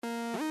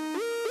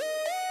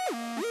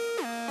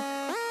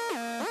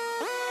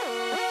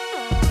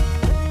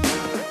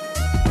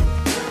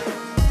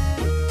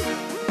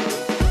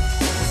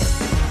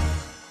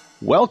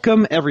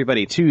Welcome,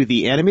 everybody, to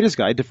the Animator's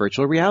Guide to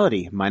Virtual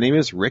Reality. My name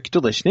is Rick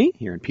Delishny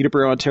here in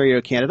Peterborough,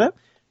 Ontario, Canada,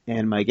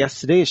 and my guest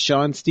today is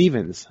Sean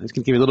Stevens. I'm just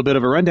going to give you a little bit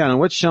of a rundown on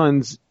what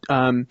Sean's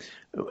going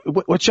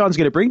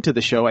to bring to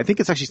the show. I think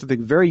it's actually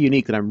something very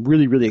unique that I'm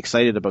really, really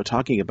excited about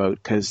talking about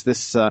because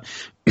this,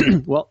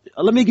 well,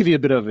 let me give you a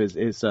bit of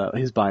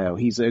his bio.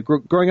 He's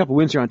growing up in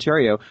Windsor,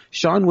 Ontario.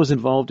 Sean was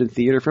involved in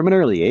theater from an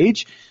early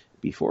age.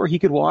 Before he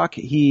could walk,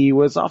 he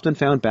was often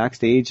found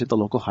backstage at the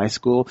local high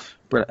school,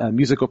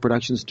 musical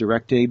productions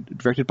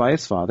directed by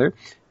his father,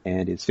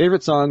 and his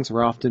favorite songs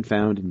were often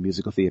found in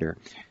musical theater.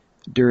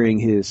 During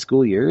his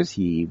school years,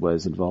 he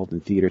was involved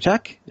in theater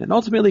tech and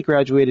ultimately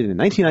graduated in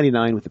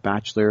 1999 with a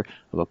Bachelor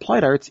of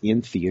Applied Arts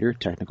in Theater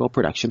Technical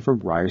Production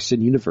from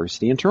Ryerson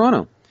University in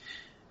Toronto.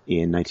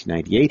 In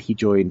 1998, he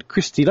joined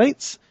Christy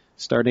Lights,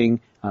 starting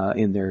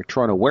in their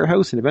Toronto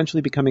warehouse and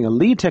eventually becoming a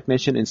lead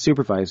technician and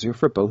supervisor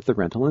for both the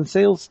rental and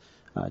sales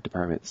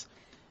departments.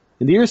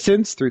 In the years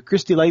since, through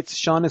Christy Lights,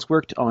 Sean has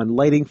worked on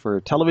lighting for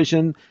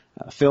television,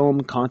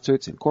 film,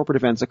 concerts, and corporate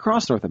events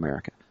across North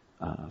America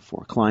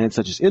for clients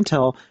such as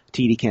Intel,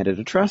 TD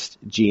Canada Trust,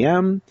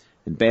 GM,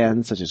 and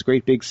bands such as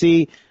Great Big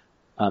Sea,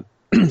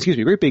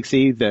 Great Big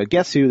Sea, the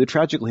Guess Who, the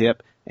Tragically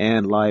Hip,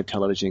 and live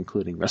television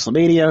including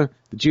WrestleMania,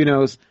 the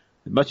Junos,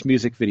 and Much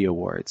Music Video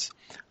Awards.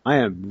 I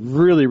am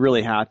really,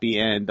 really happy,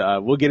 and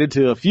we'll get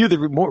into a few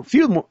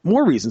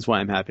more reasons why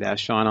I'm happy to have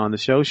Sean on the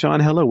show. Sean,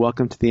 hello.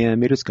 Welcome to the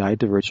Animator's Guide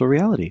to Virtual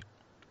Reality.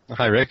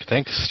 Hi, Rick.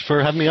 Thanks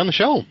for having me on the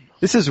show.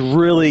 This is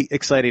really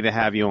exciting to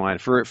have you on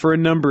for a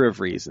number of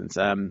reasons.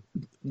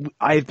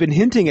 I've been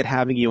hinting at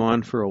having you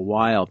on for a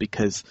while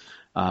because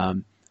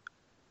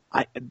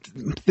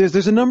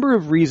there's a number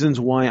of reasons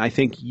why I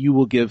think you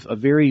will give a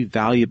very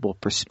valuable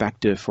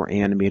perspective for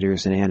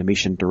animators and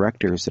animation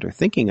directors that are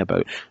thinking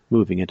about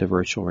moving into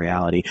virtual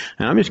reality.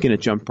 And I'm just going to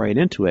jump right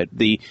into it.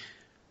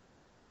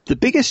 The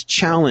biggest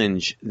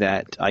challenge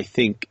that I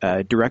think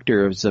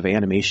directors of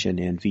animation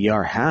and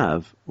VR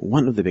have,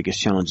 one of the biggest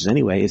challenges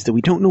anyway, is that we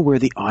don't know where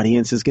the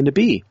audience is going to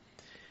be.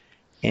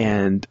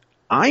 And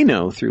I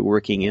know through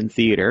working in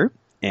theater,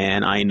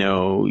 and I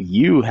know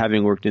you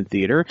having worked in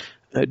theater,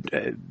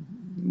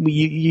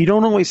 you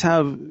don't always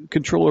have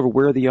control over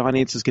where the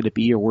audience is going to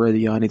be or where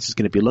the audience is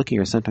going to be looking,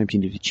 or sometimes you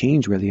need to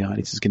change where the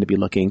audience is going to be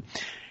looking.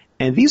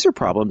 And these are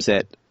problems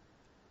that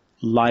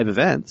live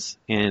events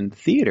and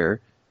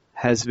theater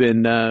has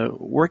been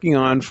working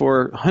on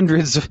for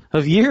hundreds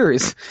of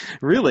years,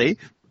 really.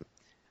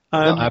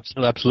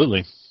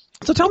 Absolutely.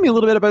 So tell me a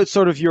little bit about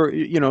sort of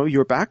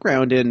your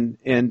background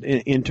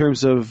in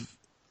terms of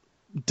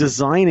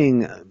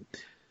designing.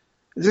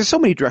 There's so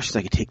many directions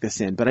I could take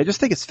this in, but I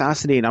just think it's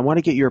fascinating. I want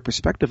to get your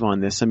perspective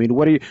on this. I mean,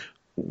 what do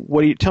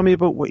you tell me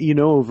about what you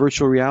know of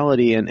virtual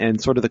reality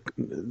and sort of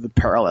the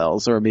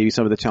parallels or maybe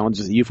some of the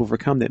challenges that you've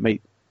overcome that an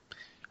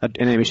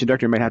animation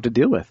director might have to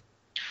deal with?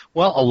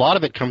 Well, a lot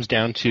of it comes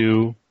down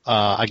to,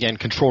 again,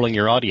 controlling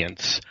your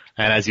audience.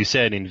 And as you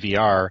said, in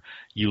VR,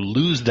 you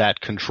lose that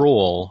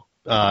control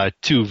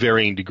to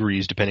varying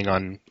degrees depending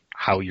on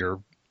how your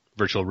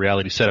virtual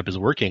reality setup is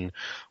working,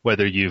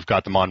 whether you've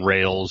got them on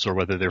rails or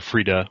whether they're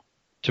free to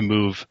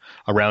move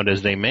around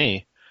as they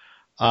may.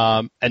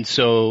 And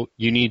so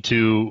you need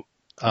to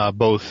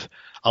both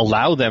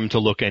allow them to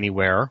look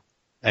anywhere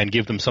and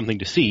give them something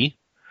to see,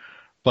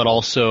 but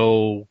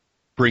also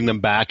bring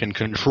them back and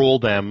control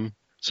them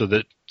so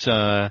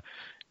that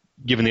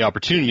given the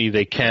opportunity,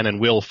 they can and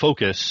will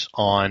focus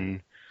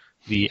on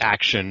the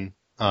action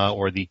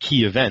or the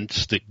key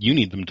events that you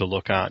need them to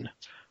look on.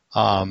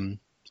 And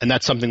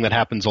that's something that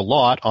happens a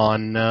lot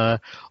on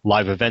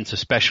live events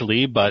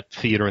especially, but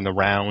theater in the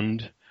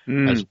round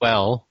as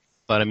well.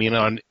 But I mean,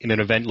 in an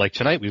event like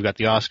tonight, we've got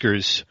the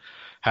Oscars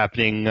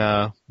happening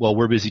while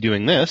we're busy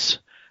doing this,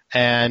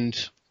 and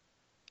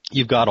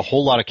you've got a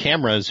whole lot of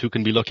cameras who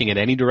can be looking at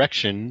any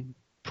direction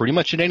pretty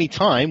much at any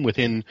time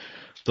within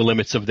the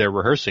limits of their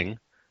rehearsing.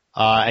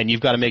 And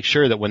you've got to make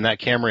sure that when that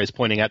camera is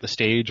pointing at the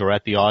stage or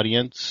at the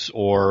audience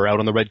or out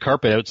on the red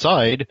carpet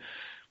outside,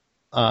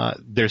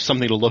 there's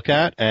something to look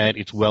at, and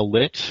it's well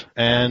lit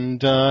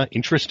and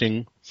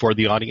interesting for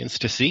the audience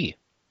to see.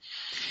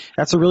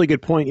 That's a really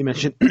good point you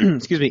mentioned.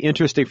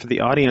 Interesting for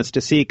the audience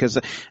to see, because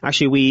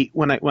actually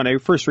when I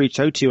first reached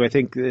out to you, I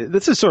think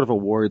this is sort of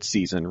awards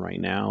season right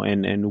now,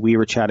 and we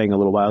were chatting a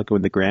little while ago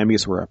when the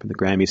Grammys were up, and the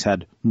Grammys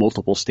had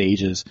multiple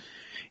stages.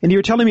 And you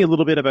were telling me a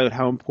little bit about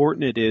how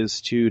important it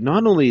is to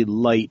not only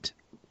light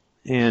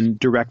and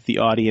direct the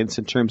audience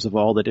in terms of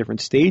all the different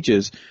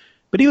stages,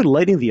 but even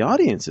lighting the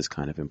audience is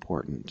kind of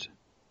important.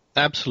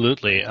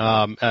 Absolutely.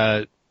 From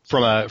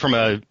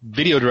a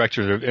video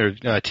director or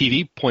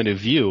TV point of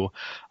view,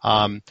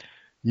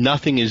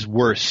 nothing is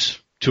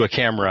worse to a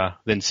camera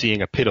than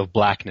seeing a pit of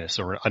blackness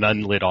or an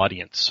unlit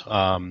audience.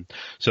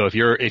 So if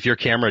your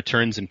camera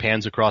turns and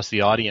pans across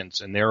the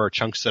audience and there are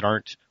chunks that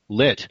aren't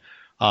lit,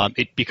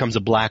 it becomes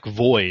a black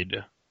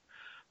void.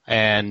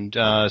 And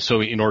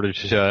so in order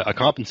to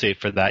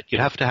compensate for that, you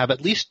have to have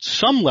at least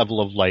some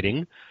level of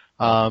lighting,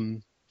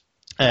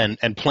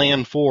 and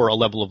plan for a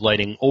level of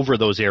lighting over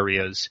those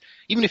areas,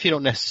 even if you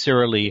don't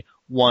necessarily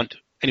want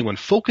anyone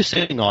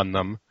focusing on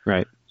them.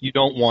 Right. You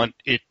don't want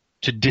it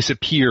to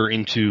disappear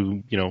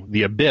into,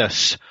 the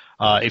abyss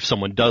if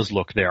someone does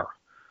look there.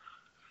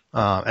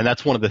 And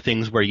that's one of the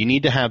things where you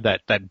need to have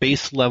that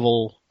base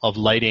level of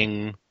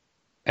lighting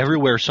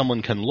everywhere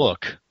someone can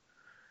look,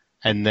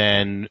 and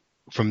then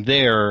from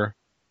there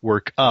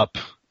work up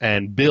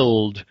and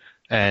build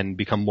and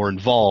become more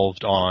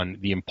involved on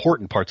the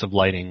important parts of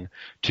lighting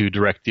to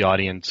direct the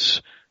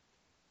audience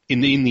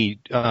in the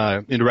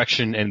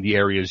direction and the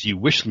areas you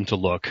wish them to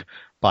look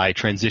by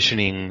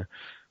transitioning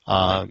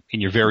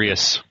in your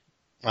various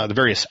the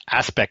various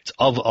aspects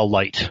of a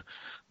light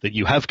that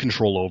you have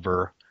control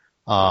over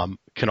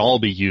can all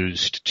be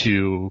used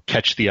to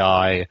catch the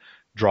eye,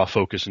 draw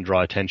focus, and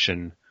draw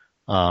attention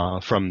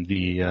from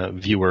the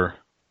viewer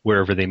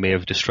wherever they may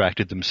have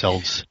distracted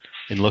themselves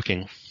in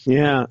looking.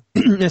 Yeah.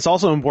 It's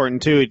also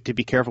important, too, to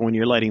be careful when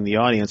you're lighting the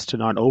audience to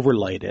not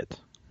overlight it.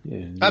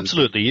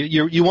 Absolutely.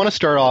 You want to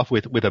start off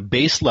with a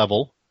base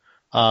level,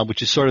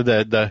 which is sort of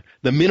the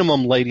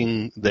minimum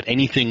lighting that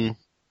anything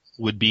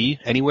would be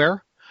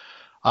anywhere,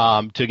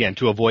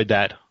 to avoid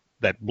that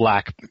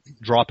black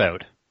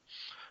dropout.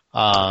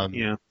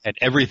 And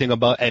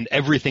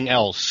everything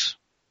else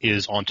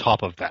is on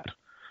top of that.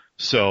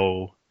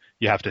 So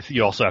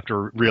you also have to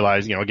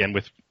realize, again,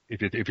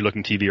 if you're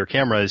looking TV or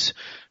cameras,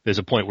 there's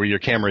a point where your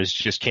cameras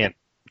just can't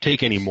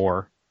take any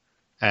more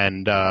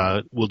and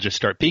will just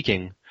start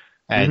peaking.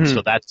 And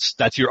so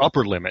that's your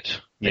upper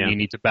limit. And you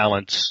need to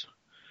balance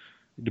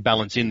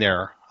in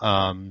there.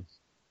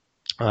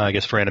 I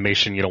guess for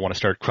animation, you don't want to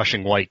start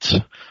crushing whites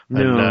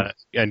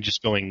and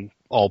just going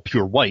all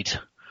pure white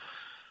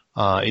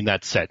in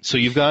that set. So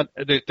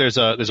there's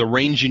a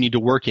range you need to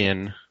work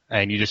in,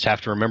 and you just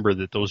have to remember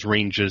that those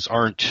ranges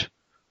aren't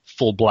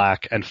full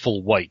black and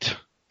full white.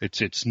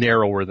 It's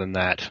narrower than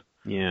that.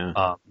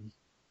 Yeah.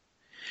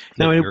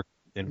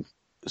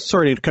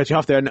 Sorry to cut you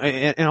off there,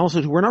 and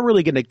also we're not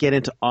really going to get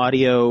into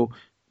audio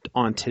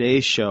on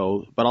today's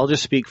show, but I'll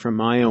just speak from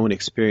my own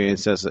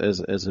experience as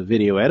a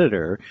video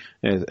editor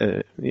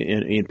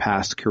in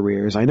past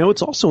careers. I know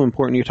it's also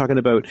important. You're talking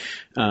about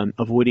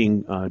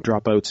avoiding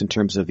dropouts in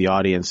terms of the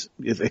audience.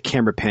 If a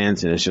camera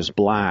pans and it's just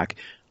black,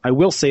 I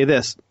will say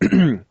this: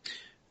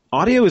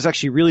 audio is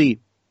actually really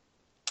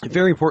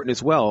very important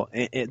as well.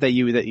 That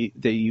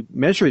you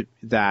measure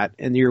that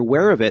and you're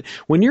aware of it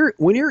when you're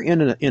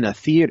in a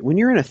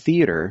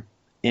theater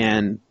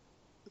and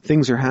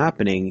things are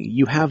happening.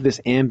 You have this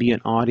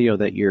ambient audio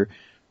that you're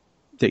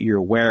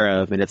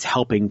aware of, and it's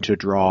helping to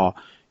draw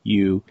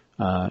you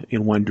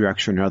in one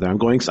direction or another. I'm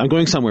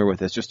going somewhere with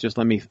this. Just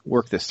let me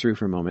work this through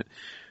for a moment.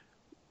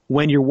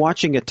 When you're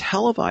watching a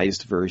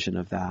televised version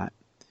of that,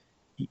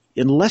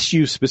 unless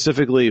you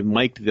specifically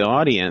mic'd the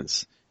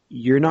audience,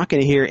 you're not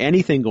going to hear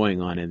anything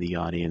going on in the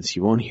audience.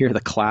 You won't hear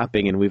the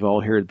clapping, and we've all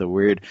heard the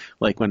weird,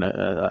 like when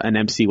an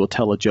MC will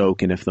tell a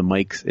joke, and if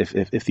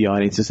the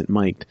audience isn't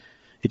mic'd,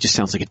 it just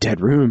sounds like a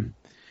dead room.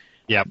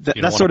 Yeah,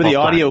 that's sort of the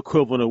audio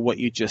equivalent of what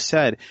you just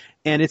said.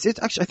 And it's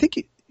actually, I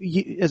think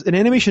as an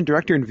animation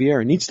director in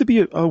VR needs to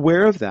be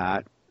aware of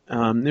that.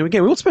 And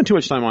again, we won't spend too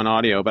much time on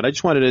audio, but I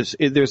just wanted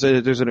to. There's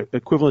an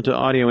equivalent to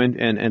audio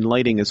and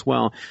lighting as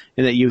well,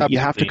 and that you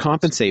have to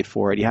compensate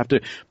for it. You have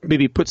to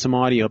maybe put some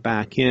audio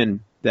back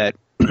in that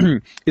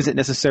isn't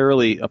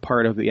necessarily a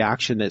part of the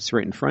action that's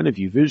right in front of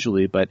you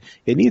visually, but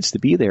it needs to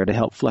be there to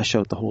help flesh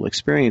out the whole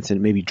experience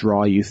and maybe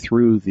draw you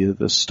through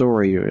the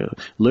story, or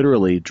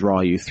literally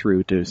draw you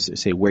through to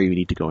say where you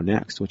need to go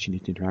next, what you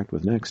need to interact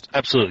with next.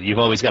 Absolutely. You've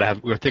always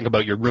got to think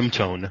about your room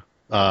tone.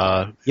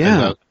 As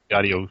the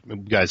audio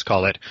guys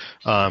call it,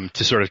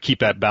 to sort of keep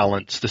that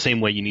balance the same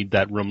way you need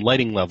that room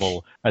lighting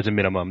level as a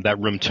minimum. That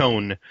room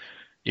tone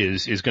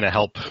is going to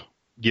help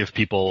give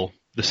people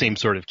the same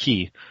sort of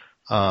key.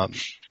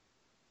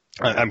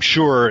 I'm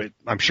sure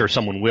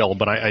someone will,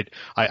 but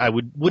I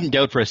wouldn't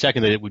doubt for a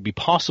second that it would be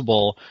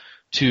possible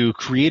to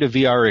create a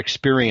VR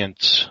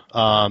experience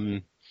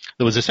that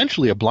was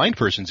essentially a blind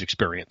person's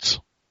experience,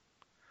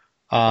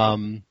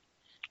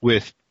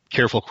 with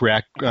careful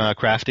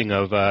crafting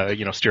of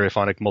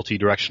stereophonic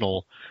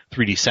multi-directional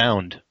 3D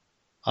sound.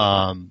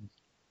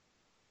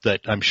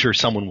 That I'm sure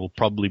someone will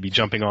probably be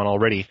jumping on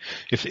already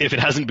if it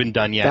hasn't been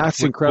done yet.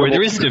 That's incredible.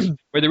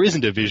 Where there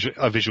isn't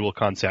a visual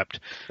concept,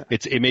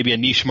 it may be a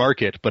niche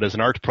market, but as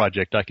an art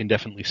project, I can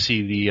definitely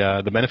see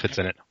the benefits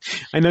in it.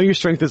 I know your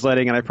strength is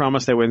lighting, and I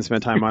promised I wouldn't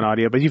spend time on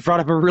audio, but you brought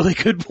up a really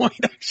good point.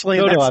 Actually,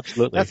 no,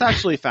 absolutely. That's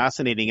actually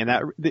fascinating,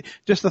 and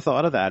just the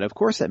thought of that, of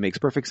course, that makes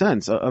perfect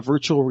sense. A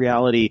virtual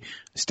reality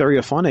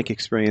stereophonic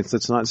experience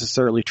that's not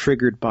necessarily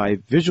triggered by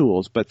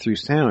visuals, but through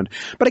sound.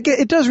 But again,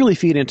 it does really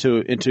feed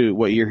into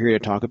what you're here to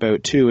talk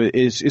about too,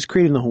 is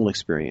creating the whole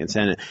experience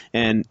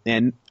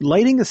and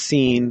lighting a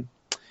scene.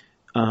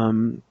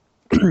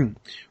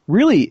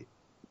 Really,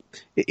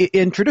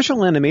 in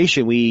traditional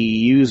animation, we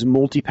use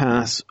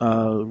multipass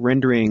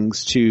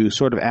renderings to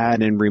sort of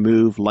add and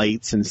remove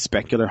lights and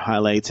specular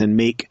highlights and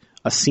make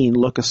a scene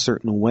look a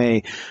certain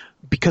way.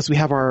 because we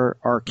have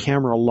our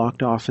camera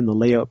locked off in the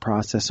layout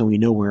process and we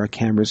know where our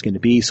camera is going to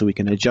be, so we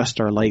can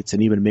adjust our lights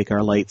and even make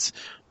our lights,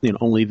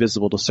 only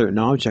visible to certain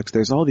objects.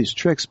 There's all these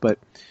tricks, but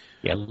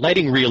yeah,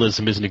 lighting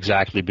realism isn't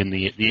exactly been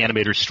the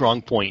animator's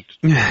strong point,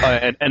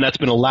 and that's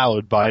been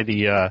allowed by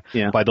the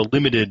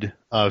limited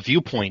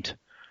viewpoint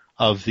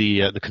of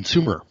the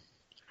consumer.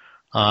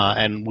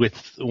 And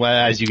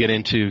as you get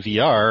into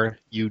VR,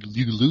 you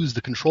lose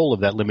the control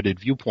of that limited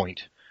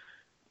viewpoint.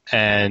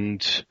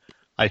 And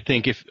I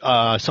think if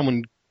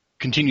someone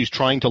continues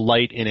trying to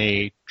light in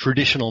a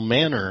traditional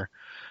manner,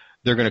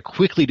 they're going to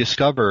quickly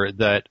discover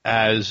that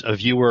as a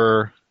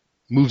viewer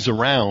moves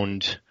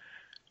around,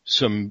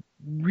 some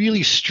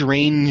really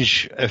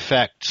strange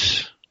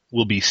effects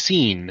will be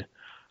seen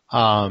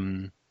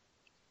that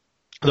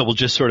will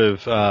just sort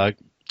of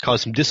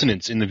cause some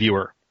dissonance in the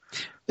viewer.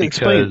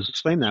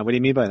 Explain that. What do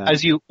you mean by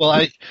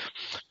that?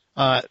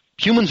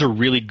 Humans are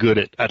really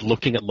good at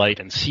looking at light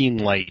and seeing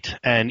light,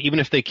 and even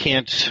if they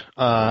can't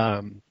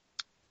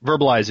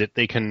verbalize it,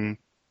 they can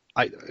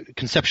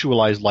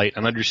conceptualize light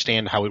and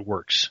understand how it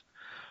works.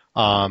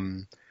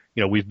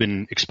 We've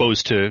been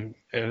exposed to,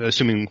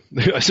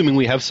 assuming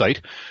we have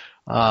sight,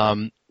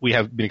 we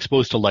have been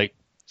exposed to light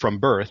from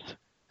birth,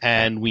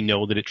 and we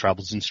know that it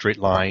travels in straight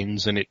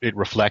lines, and it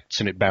reflects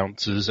and it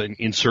bounces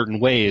in certain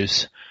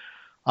ways.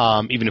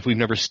 Even if we've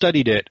never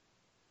studied it,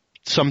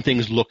 some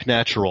things look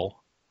natural,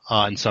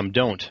 and some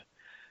don't.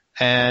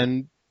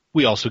 And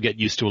we also get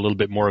used to a little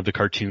bit more of the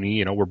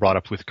cartoony. We're brought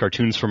up with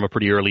cartoons from a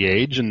pretty early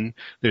age, and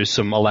there's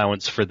some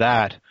allowance for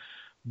that.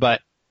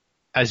 But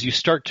as you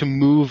start to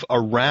move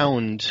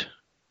around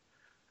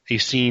a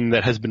scene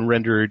that has been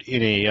rendered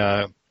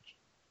in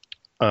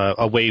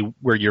a way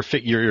where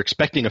you're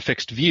expecting a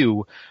fixed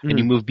view, and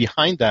you move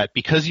behind that,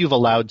 because you've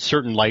allowed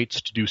certain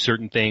lights to do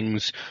certain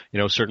things.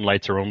 Certain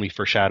lights are only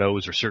for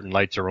shadows, or certain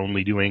lights are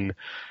only doing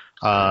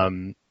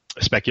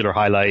specular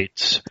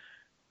highlights.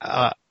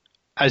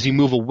 As you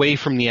move away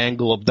from the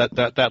angle of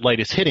that light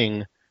is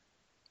hitting,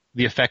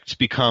 the effects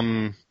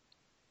become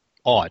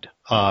odd.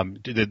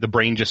 The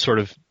brain just sort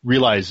of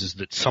realizes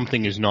that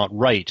something is not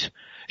right.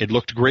 It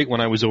looked great when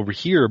I was over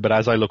here, but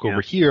as I look over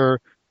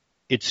here,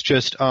 it's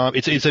just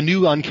it's a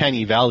new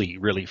uncanny valley,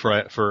 really, for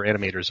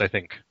animators, I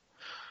think.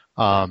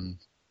 And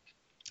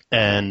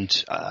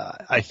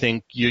I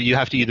think you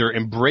have to either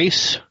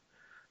embrace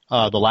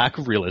the lack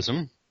of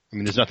realism. I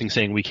mean, there's nothing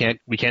saying we can't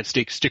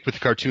stick with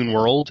the cartoon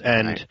world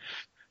and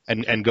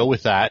go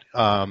with that.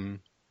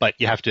 But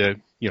you have to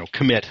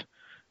commit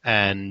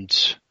and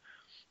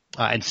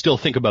still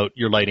think about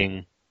your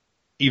lighting,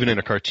 even in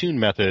a cartoon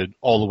method,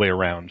 all the way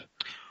around.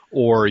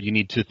 Or you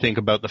need to think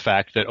about the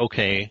fact that,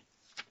 okay,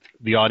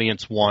 the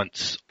audience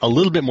wants a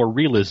little bit more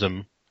realism,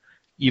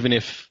 even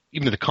if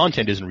the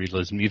content isn't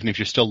realism, even if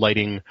you're still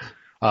lighting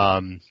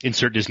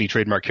insert Disney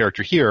trademark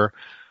character here,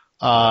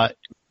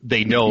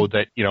 they know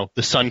that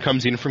the sun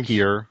comes in from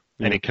here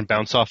and it can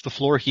bounce off the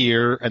floor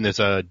here, and there's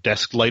a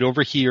desk light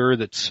over here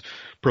that's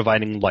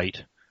providing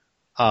light.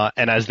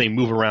 And as they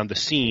move around the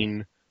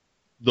scene,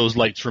 those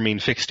lights remain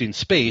fixed in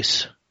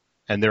space,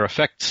 and their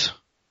effects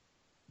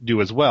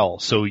do as well.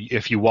 So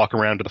if you walk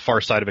around to the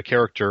far side of a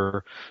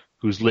character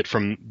who's lit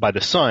by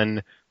the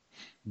sun,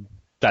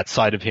 that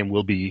side of him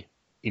will be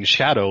in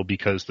shadow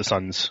because the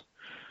sun's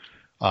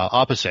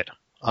opposite.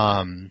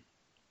 And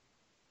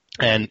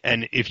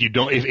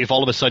if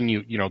all of a sudden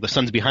the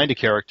sun's behind a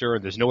character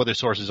and there's no other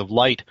sources of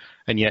light,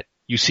 and yet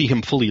you see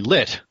him fully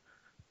lit,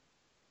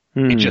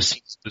 it just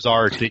seems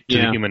bizarre to the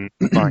human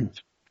mind.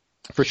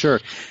 For sure.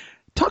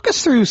 Talk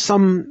us through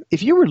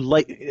if you were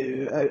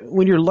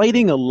when you're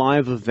lighting a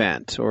live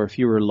event, or if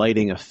you were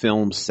lighting a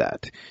film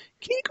set,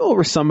 can you go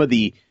over some of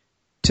the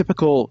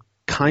typical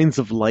kinds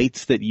of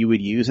lights that you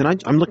would use?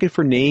 And I'm looking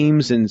for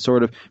names and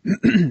sort of,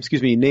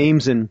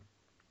 names and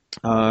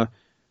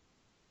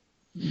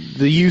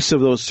the use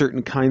of those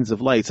certain kinds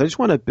of lights. I just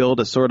want to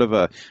build a sort of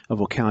a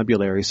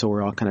vocabulary so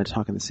we're all kind of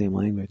talking the same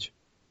language.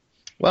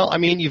 Well, I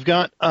mean, you've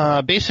got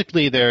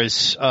basically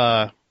there's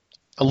a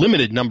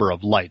limited number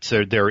of lights.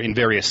 They're in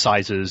various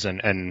sizes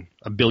and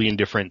a billion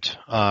different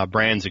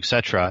brands,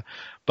 etc.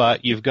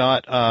 But you've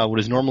got what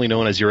is normally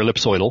known as your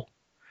ellipsoidal,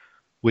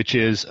 which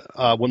is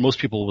what most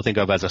people will think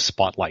of as a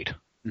spotlight.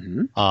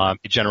 Mm-hmm.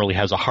 It generally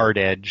has a hard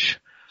edge.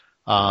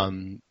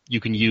 You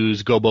can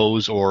use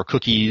gobos or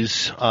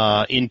cookies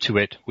into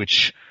it,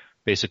 which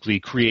basically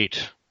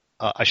create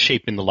a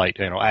shape in the light.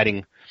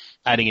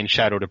 Adding in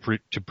shadow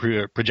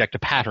to project a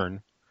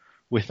pattern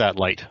with that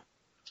light.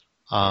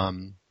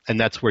 And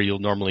that's where you'll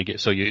normally get.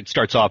 So it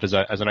starts off as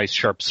a nice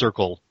sharp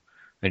circle,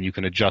 and you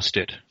can adjust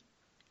it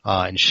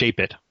and shape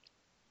it.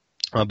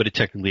 But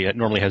it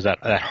normally has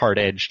that hard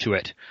edge to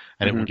it,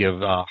 and it will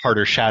give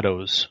harder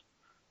shadows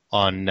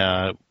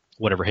on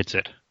whatever hits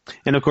it.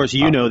 And of course,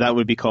 that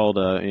would be called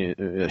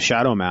a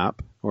shadow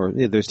map. or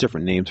there's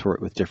different names for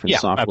it with different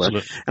software.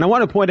 Absolutely. And I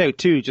want to point out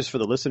too, just for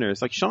the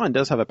listeners, like Sean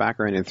does have a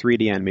background in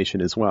 3D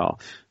animation as well.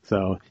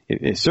 So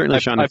it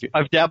certainly, Sean,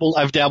 I've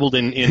dabbled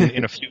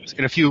in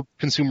a few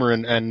consumer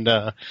and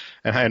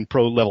high-end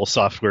pro level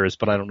softwares,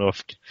 but I don't know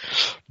if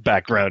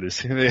background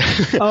is.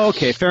 Oh,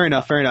 okay, fair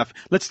enough.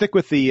 Let's stick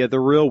with the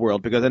real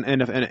world because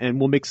and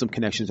we'll make some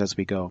connections as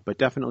we go. But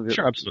definitely,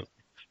 sure, absolutely.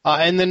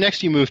 And then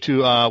next you move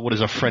to what is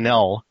a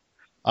Fresnel,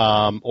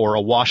 or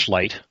a wash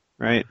light.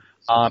 Right.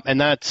 And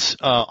that's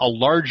a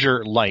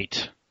larger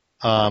light,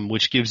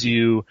 which gives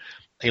you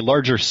a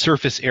larger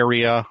surface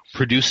area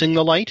producing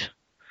the light,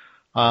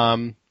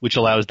 which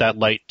allows that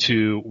light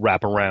to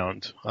wrap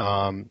around.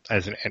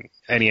 As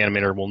any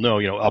animator will know,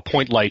 a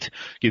point light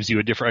gives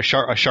you a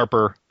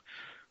sharper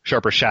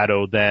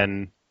shadow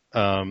than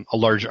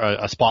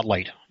a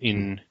spotlight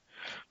in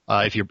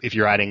if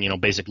you're adding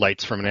basic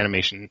lights from an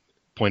animation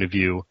point of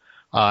view.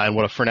 And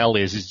what a Fresnel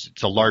is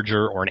it's a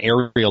larger or an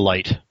area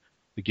light.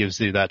 It gives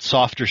you that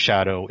softer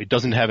shadow. It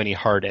doesn't have any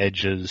hard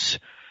edges,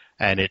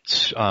 and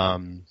it's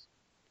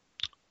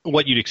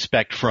what you'd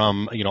expect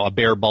from a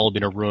bare bulb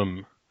in a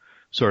room,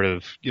 sort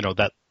of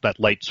that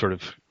light sort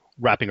of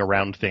wrapping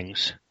around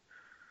things.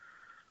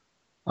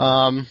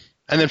 And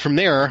then from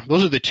there,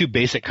 those are the two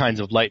basic kinds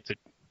of light that,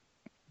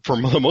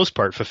 for the most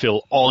part,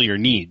 fulfill all your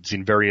needs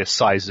in various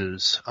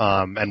sizes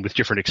and with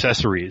different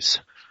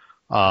accessories.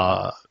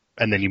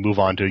 And then you move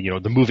on to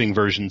the moving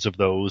versions of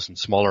those and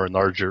smaller and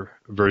larger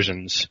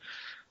versions.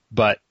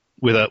 But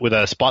with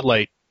a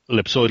spotlight,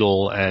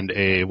 ellipsoidal, and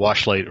a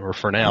washlight or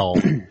Fresnel,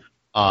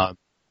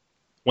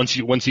 once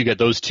you get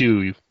those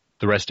two,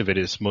 the rest of it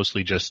is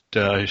mostly just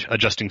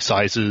adjusting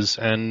sizes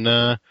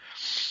and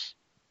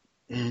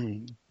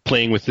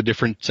playing with the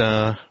different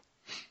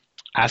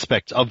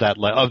aspects of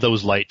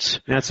those lights.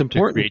 And that's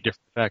important. To create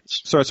different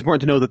effects. So it's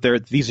important to know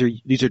that these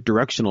are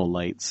directional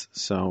lights.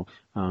 So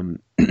a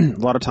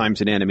lot of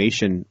times in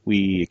animation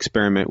we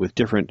experiment with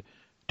different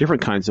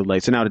kinds of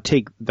lights. And now to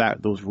take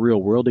those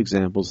real world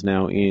examples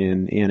now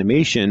in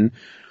animation,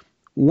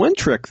 one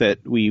trick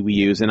that we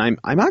use, and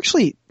I'm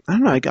actually, I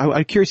don't know,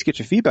 I'm curious to get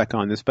your feedback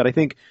on this, but I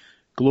think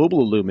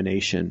global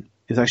illumination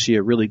is actually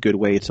a really good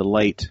way to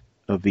light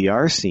a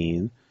VR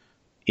scene,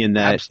 in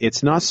that Absolutely.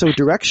 It's not so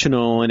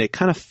directional and it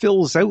kind of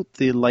fills out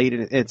the light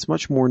and it's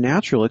much more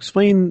natural.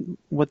 Explain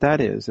what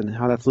that is and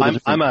how that's a little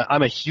different.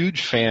 I'm a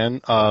huge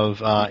fan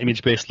of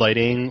image-based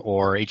lighting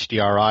or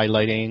HDRI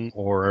lighting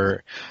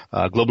or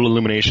global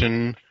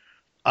illumination,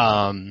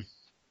 and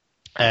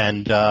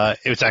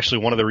it was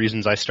actually one of the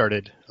reasons I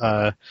started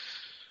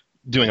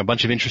doing a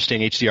bunch of interesting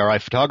HDRI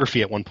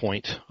photography at one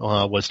point,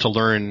 was to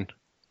learn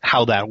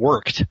how that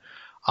worked.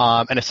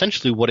 And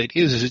essentially what it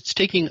is it's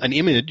taking an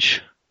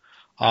image.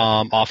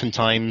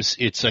 Oftentimes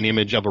it's an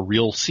image of a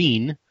real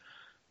scene,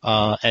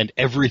 and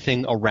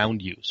everything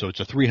around you. So it's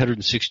a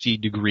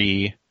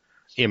 360-degree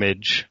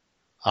image.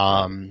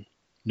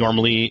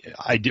 Normally,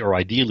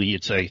 ideally,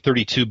 it's a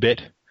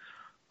 32-bit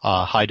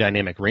high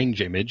dynamic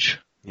range image,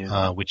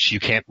 which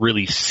you can't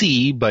really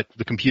see, but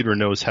the computer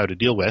knows how to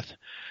deal with.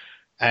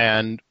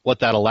 And what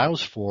that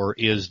allows for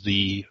is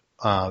the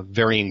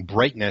varying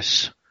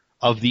brightness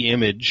of the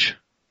image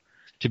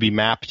to be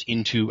mapped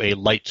into a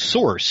light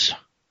source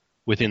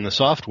within the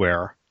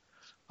software,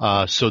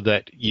 so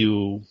that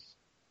you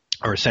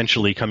are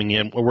essentially coming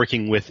in,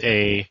 working with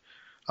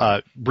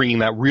bringing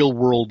that real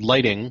world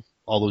lighting,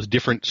 all those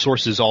different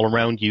sources all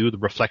around you, the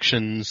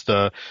reflections,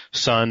 the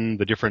sun,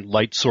 the different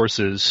light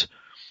sources,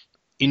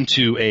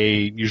 into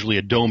usually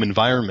a dome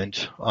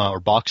environment, or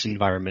box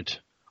environment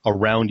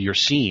around your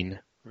scene.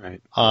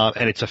 Right.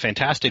 And it's a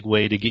fantastic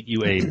way to get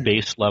you a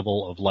base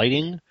level of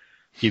lighting,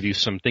 give you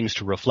some things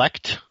to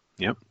reflect.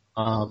 Yep.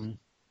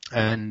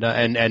 And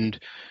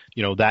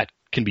that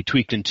can be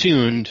tweaked and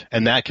tuned,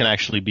 and that can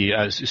actually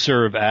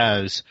serve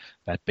as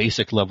that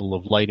basic level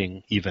of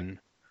lighting, even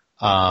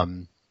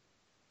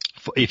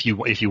if you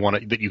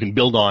want to, that you can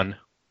build on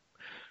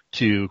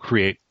to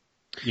create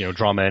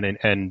drama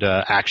and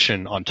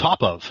action on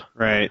top of.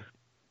 Right.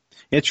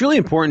 It's really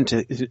important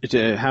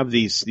to have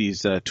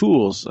these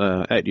tools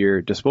at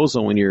your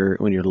disposal when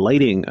you're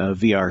lighting a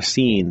VR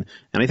scene,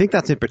 and I think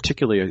that's in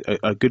particular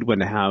a good one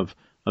to have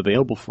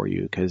available for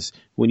you, because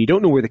when you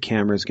don't know where the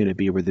camera is going to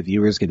be, where the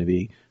viewer is going to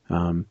be,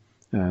 the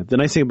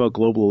nice thing about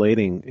global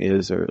lighting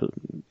is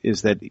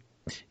that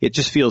it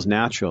just feels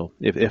natural.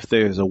 If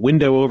there's a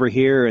window over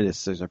here and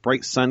there's a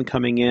bright sun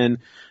coming in,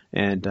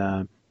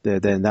 and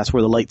then that's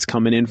where the light's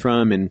coming in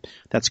from, and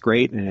that's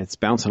great, and it's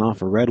bouncing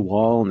off a red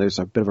wall, and there's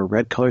a bit of a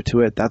red color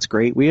to it. That's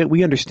great.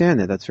 We understand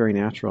that. That's very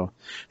natural.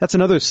 That's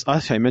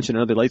I mentioned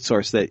another light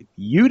source that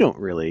you don't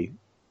really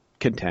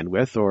contend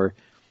with, or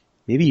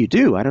maybe you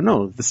do. I don't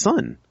know. The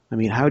sun. I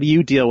mean, how do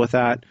you deal with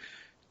that?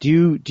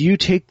 Do you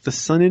take the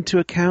sun into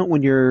account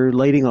when you're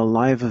lighting a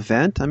live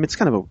event? I mean, it's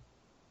kind of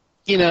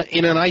in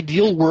an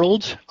ideal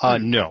world,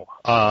 no.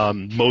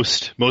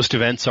 Most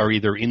events are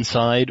either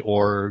inside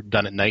or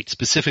done at night,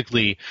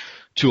 specifically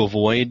to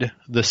avoid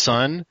the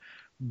sun.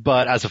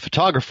 But as a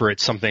photographer,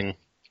 it's something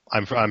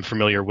I'm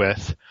familiar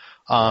with.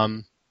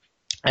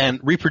 And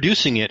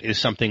reproducing it is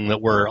something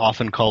that we're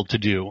often called to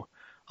do.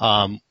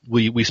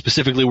 We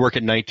specifically work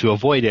at night to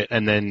avoid it,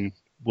 and then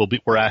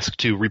we're asked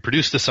to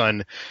reproduce the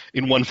sun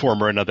in one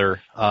form or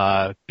another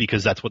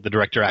because that's what the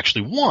director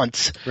actually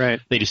wants.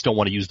 Right. They just don't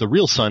want to use the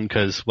real sun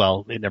because,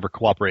 well, it never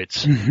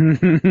cooperates.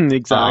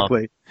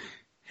 Exactly.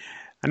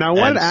 And I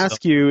wanted to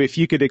ask you if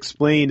you could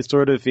explain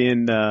sort of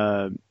in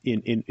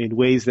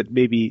ways that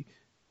maybe,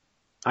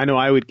 I know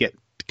I would get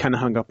kind of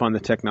hung up on the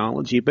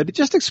technology, but it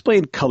just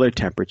explain color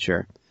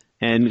temperature.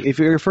 And if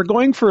we're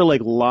going for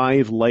like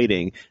live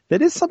lighting,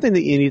 that is something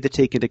that you need to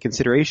take into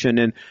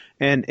consideration.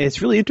 And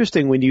it's really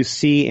interesting when you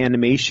see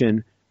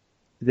animation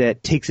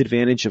that takes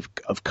advantage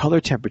of color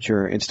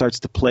temperature and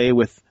starts to play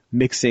with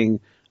mixing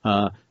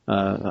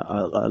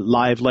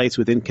live lights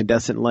with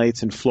incandescent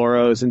lights and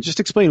fluoros. And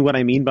just explain what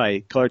I mean by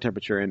color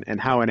temperature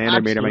and how an animator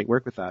Absolutely. might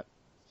work with that.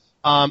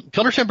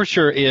 Color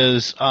temperature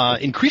is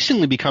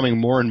increasingly becoming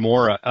more and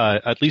more,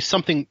 at least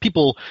something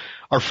people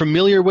are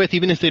familiar with,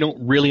 even if they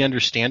don't really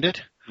understand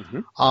it.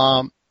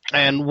 Mm-hmm.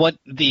 And what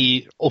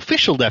the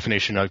official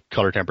definition of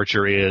color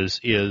temperature is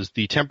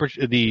the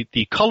temperature,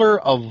 the color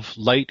of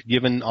light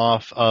given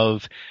off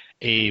of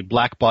a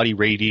black body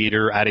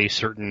radiator at a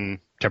certain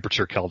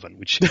temperature Kelvin,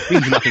 which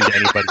means nothing to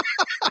anybody.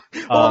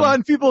 Hold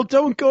on, people,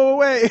 don't go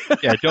away.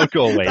 Yeah, don't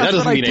go away. That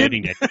doesn't mean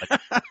anything to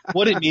anybody.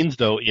 What it means,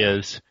 though,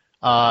 is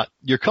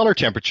your color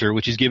temperature,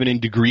 which is given in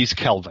degrees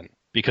Kelvin,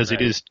 because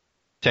It is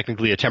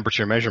technically a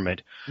temperature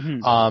measurement.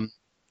 Mm-hmm.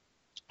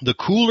 The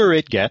cooler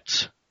it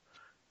gets,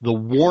 the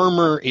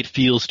warmer it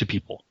feels to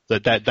people.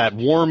 That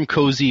warm,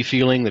 cozy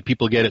feeling that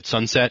people get at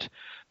sunset,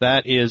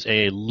 that is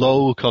a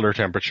low color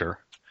temperature.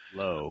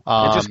 Low.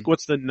 And just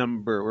what's the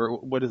number, or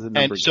what is the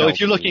number? And so if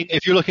you're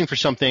looking for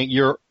something,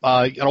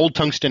 an old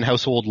tungsten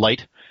household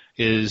light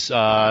is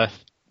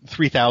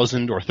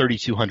 3,000 or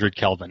 3,200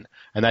 Kelvin,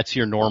 and that's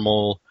your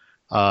normal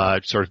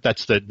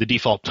that's the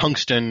default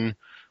tungsten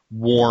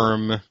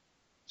warm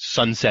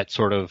sunset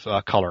sort of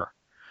color.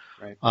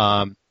 Right.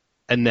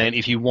 And then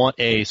if you want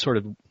a sort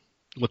of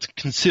what's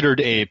considered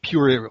a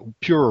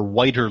pure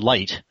whiter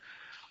light,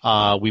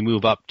 we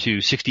move up to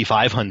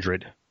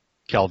 6,500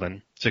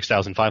 Kelvin,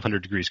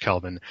 6,500 degrees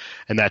Kelvin,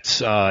 and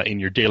that's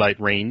in your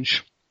daylight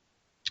range.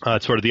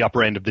 It's sort of the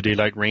upper end of the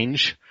daylight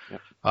range.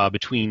 Yep.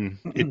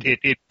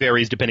 It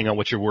varies depending on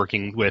what you're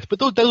working with, but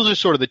those are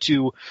sort of the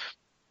two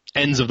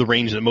ends of the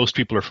range that most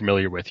people are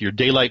familiar with. Your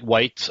daylight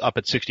whites up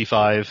at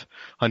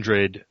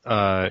 6,500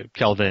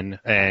 Kelvin,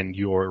 and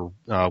your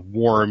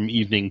warm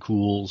evening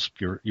cools,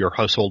 your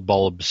household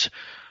bulbs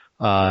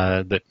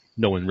that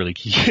no one really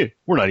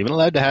we're not even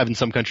allowed to have in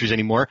some countries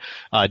anymore,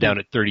 down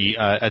at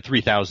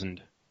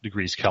 3,000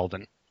 degrees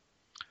Kelvin.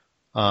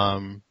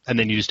 And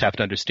then you just have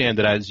to understand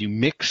that as you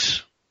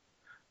mix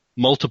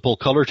multiple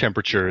color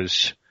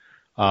temperatures,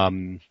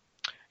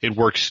 it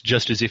works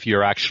just as if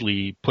you're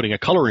actually putting a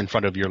color in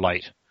front of your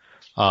light.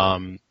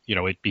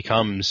 It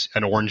becomes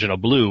an orange and a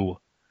blue,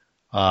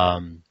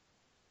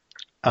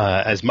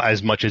 as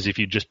much as if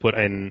you just put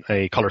in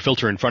a color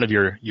filter in front of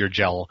your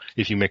gel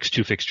if you mix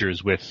two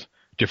fixtures with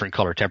different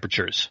color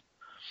temperatures.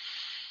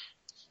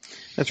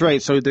 That's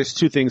right. So there's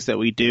two things that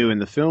we do in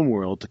the film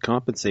world to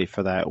compensate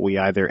for that. We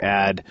either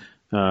add,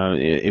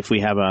 if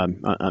we have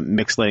a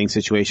mixed lighting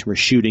situation, we're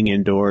shooting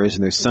indoors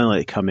and there's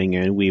sunlight coming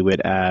in, we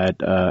would add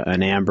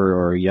an amber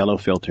or yellow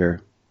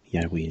filter.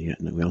 Yeah, we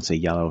don't say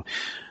yellow.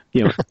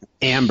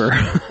 Amber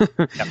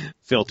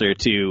filter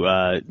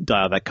to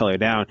dial that color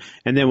down.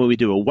 And then when we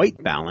do a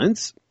white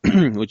balance,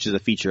 which is a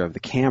feature of the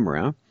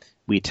camera,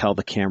 we tell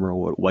the camera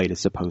what white is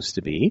supposed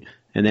to be,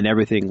 and then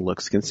everything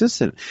looks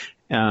consistent.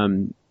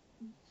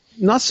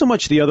 Not so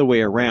much the other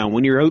way around.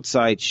 When you're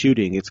outside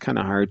shooting, it's kind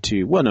of hard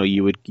to. Well, no,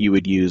 you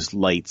would use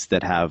lights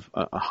that have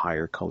a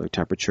higher color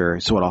temperature,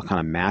 so it all kind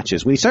of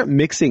matches. When you start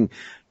mixing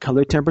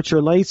color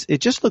temperature lights,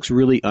 it just looks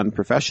really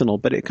unprofessional.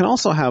 But it can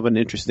also have an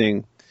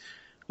interesting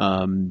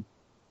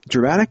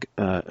dramatic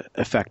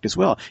effect as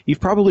well. You've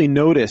probably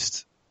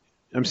noticed.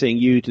 I'm saying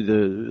you to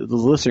the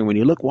listener, when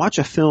you watch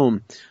a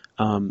film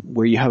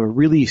where you have a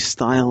really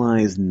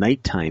stylized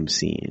nighttime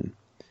scene.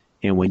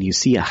 And when you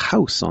see a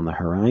house on the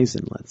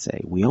horizon, let's say,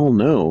 we all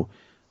know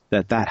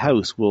that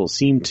house will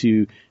seem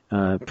to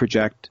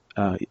project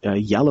a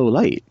yellow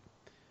light.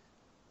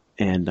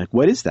 And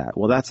what is that?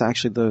 Well, that's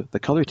actually the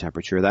color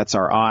temperature. That's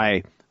our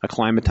eye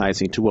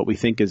acclimatizing to what we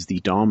think is the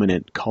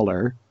dominant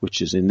color,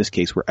 which is, in this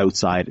case, we're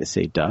outside at,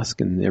 say, dusk,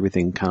 and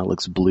everything kind of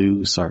looks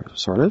blue, sort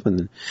of,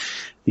 and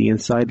the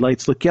inside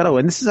lights look yellow.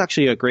 And this is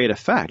actually a great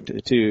effect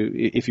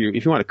if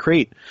you want to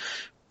create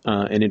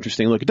an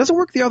interesting look. It doesn't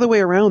work the other way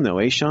around,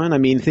 though, Sean? I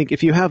mean, think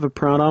if you have a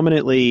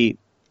predominantly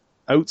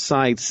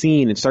outside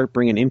scene and start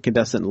bringing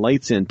incandescent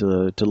lights in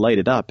to light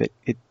it up,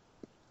 it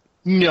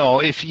no,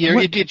 it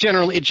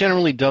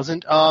generally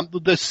doesn't.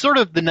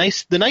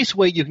 The nice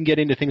way you can get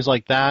into things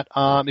like that,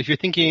 if you're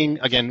thinking,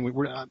 again,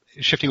 we're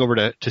shifting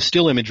over to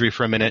still imagery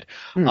for a minute.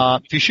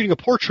 If you're shooting a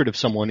portrait of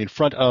someone in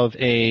front of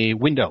a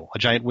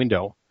giant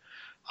window,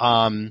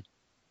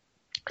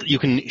 you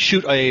can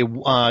shoot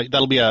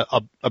that'll be a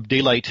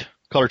daylight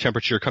color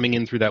temperature coming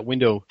in through that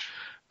window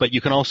but you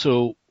can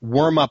also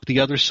warm up the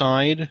other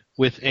side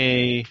with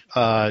a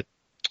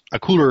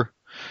cooler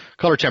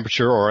color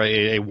temperature or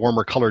a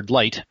warmer colored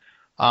light,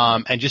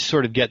 and just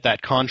sort of get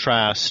that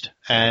contrast.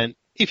 And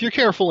if you're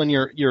careful and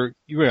you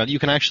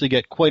can actually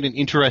get quite an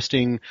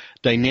interesting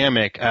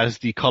dynamic as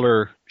the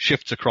color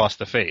shifts across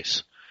the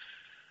face.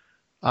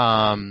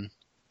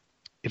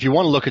 If you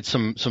want to look at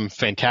some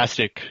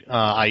fantastic,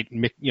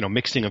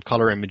 mixing of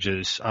color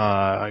images,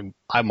 I'm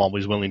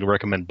always willing to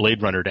recommend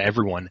Blade Runner to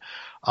everyone.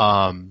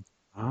 A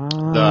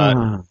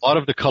lot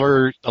of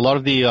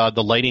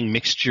the lighting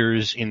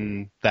mixtures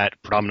in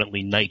that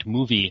predominantly night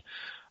movie,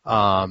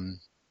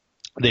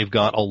 they've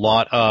got a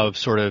lot of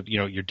sort of,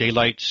 your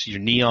daylights, your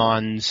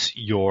neons,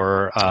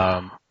 your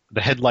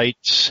the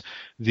headlights,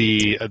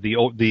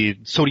 the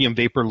sodium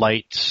vapor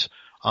lights.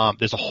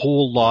 There's a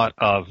whole lot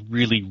of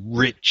really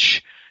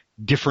rich,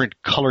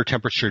 different color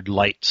temperatured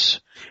lights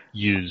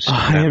used.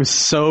 I am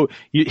Sean,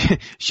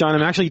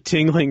 I'm actually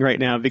tingling right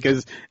now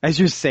because as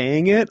you're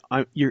saying it,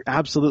 you're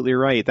absolutely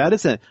right. That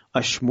is a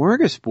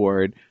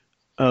smorgasbord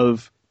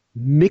of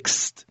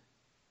mixed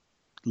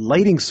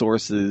lighting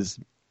sources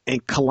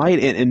and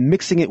and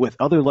mixing it with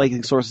other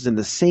lighting sources in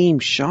the same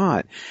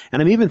shot.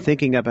 And I'm even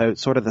thinking about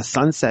sort of the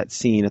sunset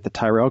scene at the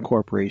Tyrell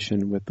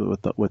Corporation with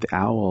the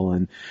owl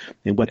and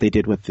what they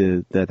did with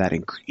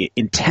that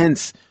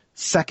intense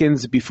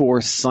seconds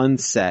before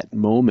sunset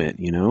moment,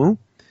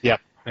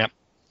 Yep.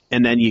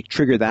 And then you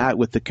trigger that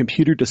with the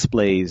computer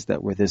displays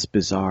that were this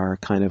bizarre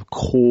kind of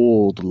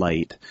cold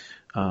light.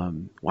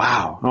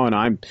 Wow. Oh, and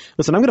I'm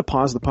going to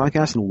pause the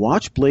podcast and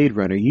watch Blade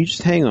Runner. You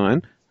just hang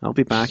on. I'll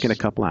be back in a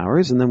couple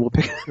hours and then we'll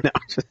pick it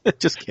up.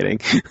 Just kidding.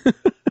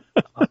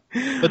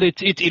 But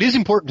it is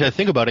important to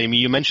think about it. I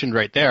mean, you mentioned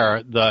right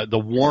there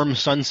the warm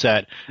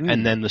sunset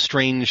and then the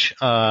strange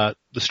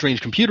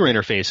computer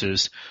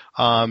interfaces.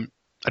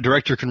 A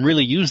director can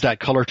really use that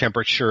color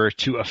temperature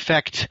to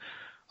affect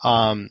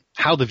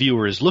how the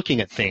viewer is looking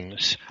at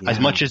things as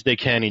much as they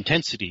can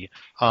intensity.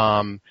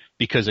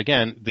 Because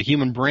again, the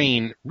human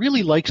brain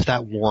really likes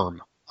that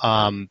warm.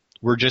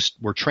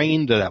 We're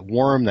trained to that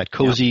warm, that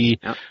cozy,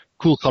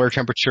 cool color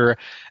temperature.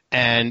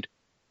 And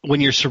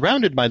when you're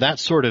surrounded by that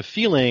sort of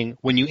feeling,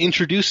 when you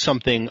introduce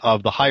something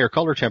of the higher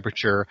color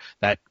temperature,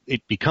 that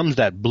it becomes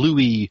that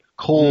bluey,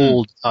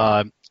 cold,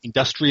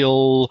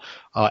 industrial,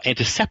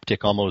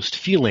 antiseptic almost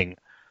feeling.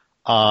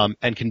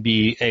 And can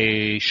be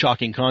a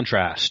shocking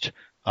contrast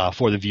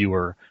for the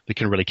viewer that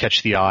can really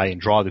catch the eye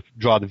and draw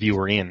the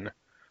viewer in,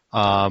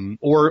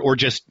 or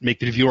just make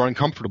the viewer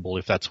uncomfortable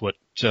if that's what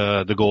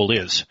the goal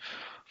is.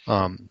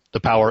 The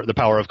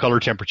power of color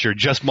temperature,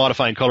 just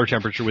modifying color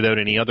temperature without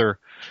any other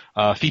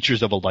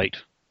features of a light,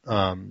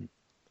 can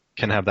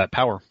have that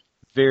power.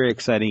 Very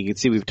exciting. You can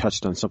see we've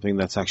touched on something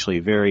that's actually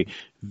very,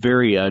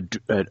 very a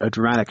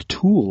dramatic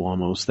tool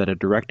almost that a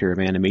director of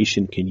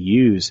animation can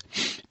use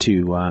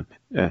to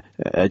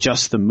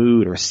adjust the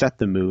mood or set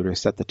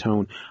the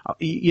tone.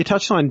 You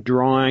touched on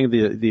drawing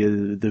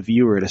the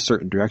viewer in a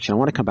certain direction. I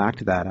want to come back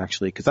to that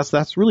actually because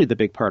that's really the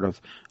big part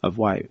of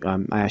why I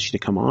asked you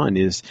to come on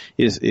is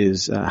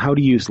how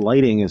to use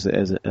lighting as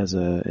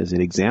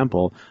an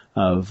example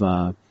of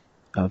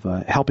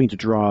helping to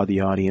draw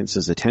the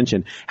audience's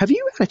attention. Have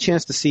you had a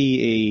chance to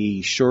see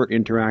a short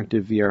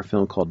interactive VR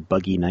film called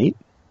Buggy Night?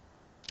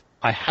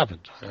 I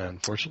haven't,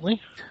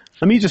 unfortunately.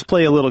 Let me just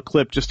play a little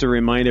clip just to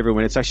remind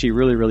everyone. It's actually a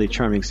really, really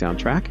charming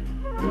soundtrack.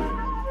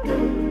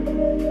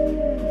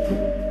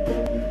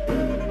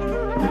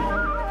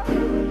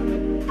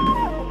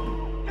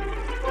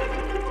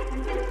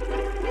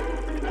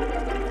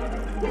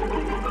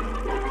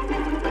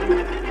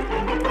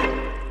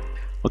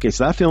 Okay,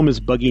 so that film is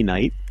Buggy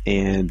Night,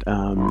 and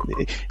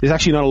there's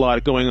actually not a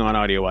lot going on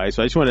audio-wise,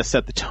 so I just want to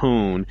set the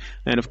tone.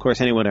 And, of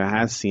course, anyone who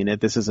has seen it,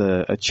 this is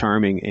a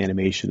charming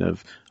animation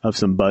of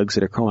some bugs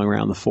that are crawling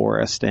around the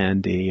forest,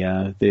 and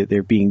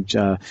they're being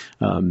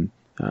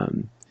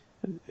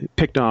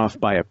picked off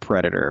by a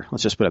predator.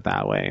 Let's just put it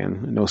that way,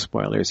 and no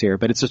spoilers here.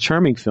 But it's a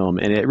charming film,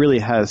 and it really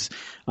has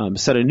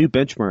set a new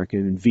benchmark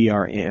in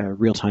VR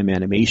real-time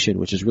animation,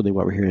 which is really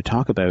what we're here to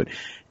talk about.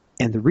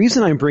 And the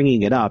reason I'm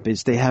bringing it up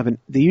is they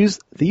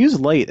use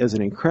light as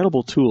an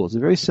incredible tool. It's a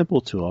very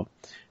simple tool.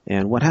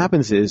 And what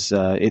happens is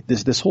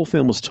this whole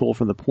film was told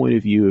from the point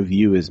of view of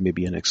you as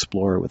maybe an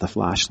explorer with a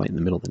flashlight in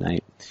the middle of the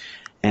night.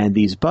 And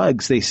these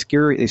bugs, they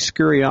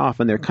scurry off,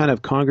 and they're kind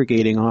of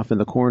congregating off in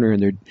the corner.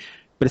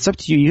 But it's up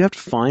to you. You have to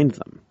find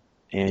them.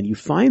 And you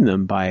find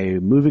them by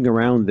moving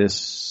around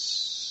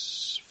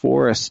this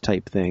forest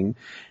type thing.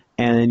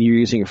 And you're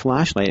using your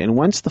flashlight. And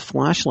once the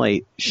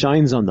flashlight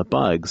shines on the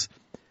bugs,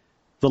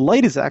 the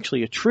light is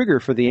actually a trigger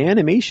for the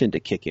animation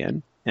to kick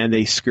in, and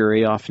they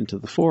scurry off into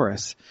the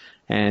forest,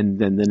 and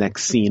then the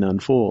next scene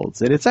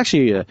unfolds. And it's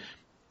actually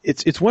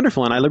it's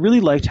wonderful, and I really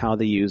liked how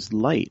they used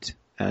light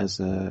as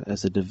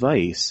a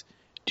device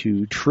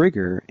to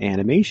trigger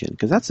animation,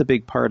 because that's a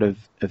big part of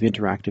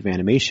interactive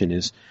animation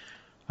is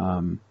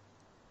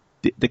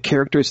the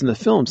characters in the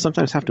film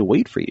sometimes have to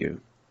wait for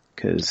you,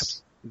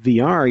 because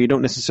VR, you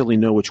don't necessarily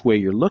know which way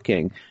you're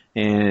looking,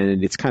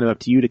 and it's kind of up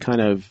to you to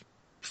kind of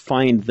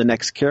find the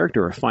next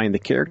character or find the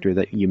character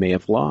that you may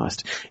have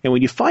lost. And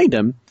when you find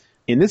them,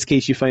 in this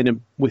case, you find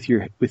them with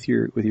your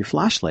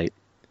flashlight.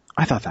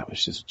 I thought that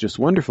was just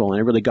wonderful, and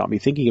it really got me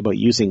thinking about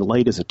using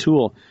light as a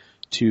tool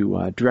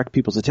to direct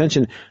people's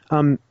attention.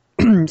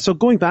 So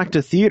going back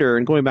to theater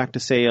and going back to,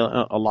 say,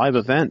 a live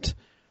event,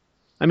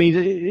 I mean,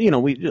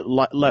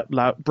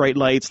 bright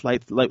lights,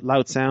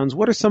 loud sounds.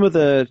 What are some of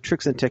the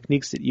tricks and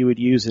techniques that you would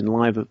use in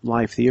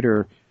live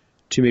theater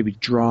to maybe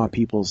draw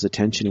people's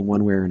attention in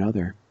one way or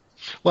another?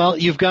 Well,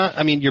 you've got,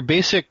 I mean, your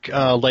basic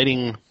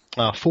lighting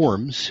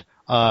forms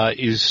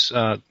is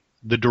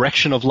the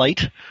direction of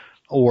light,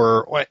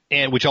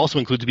 and which also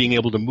includes being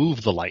able to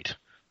move the light.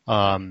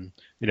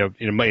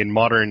 In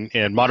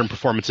modern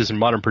performances and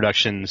modern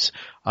productions,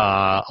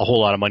 a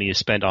whole lot of money is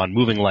spent on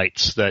moving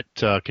lights that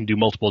can do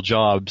multiple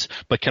jobs,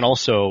 but can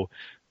also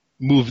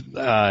move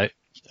not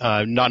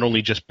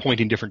only just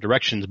point in different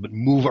directions, but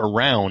move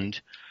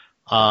around.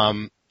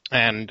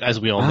 And as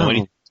we all know,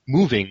 anything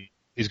moving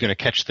is going to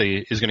catch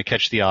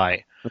the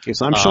eye. Okay,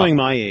 so I'm showing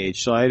my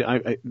age. So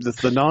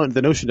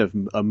the notion of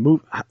a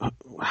move.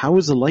 How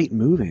is the light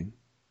moving?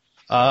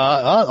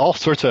 All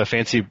sorts of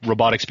fancy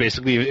robotics.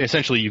 Basically,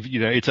 essentially,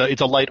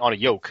 it's a light on a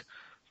yoke,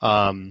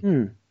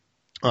 and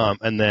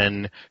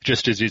then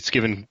just as it's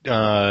given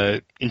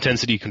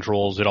intensity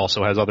controls, it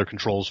also has other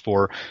controls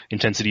for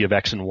intensity of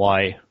X and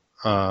Y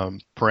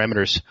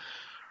parameters,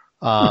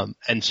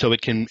 and so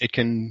it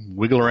can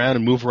wiggle around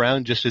and move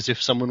around just as if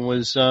someone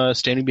was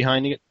standing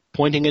behind it,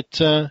 pointing it.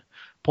 So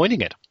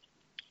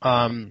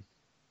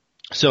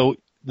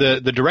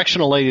the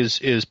directional light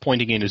is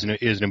pointing in is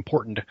an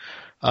important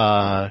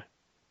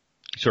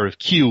sort of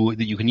cue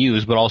that you can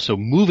use, but also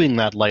moving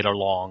that light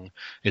along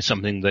is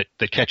something that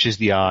catches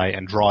the eye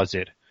and draws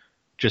it,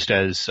 just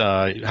as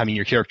having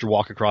your character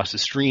walk across the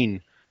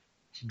screen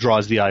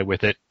draws the eye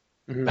with it.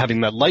 Mm-hmm.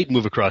 Having that light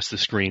move across the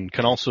screen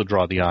can also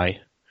draw the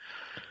eye.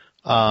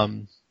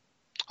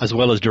 As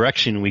well as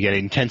direction, we get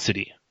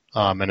intensity.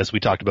 And as we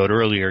talked about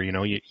earlier,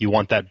 you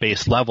want that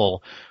base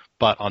level,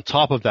 but on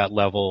top of that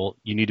level,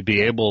 you need to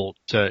be able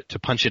to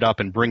punch it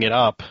up and bring it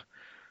up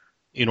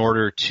in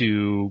order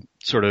to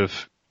sort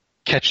of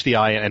catch the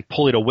eye and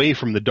pull it away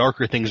from the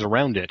darker things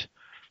around it.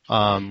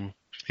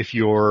 If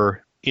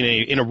you're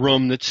in a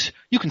room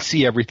you can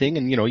see everything,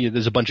 and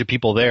there's a bunch of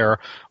people there,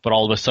 but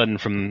all of a sudden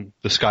from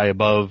the sky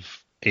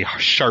above, a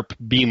sharp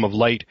beam of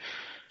light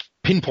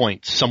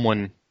pinpoints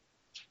someone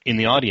in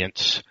the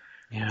audience.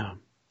 Yeah,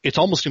 it's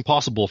almost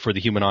impossible for the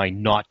human eye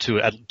not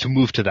to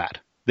move to that.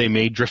 They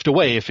may drift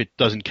away if it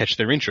doesn't catch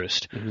their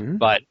interest,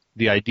 but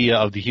the idea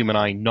of the human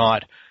eye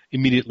not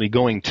immediately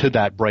going to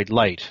that bright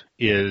light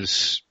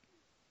is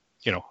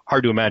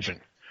hard to imagine.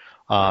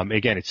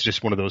 Again, it's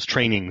just one of those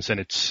trainings,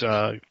 and it's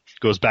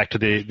goes back to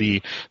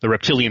the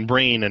reptilian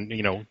brain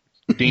and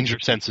danger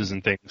senses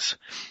and things.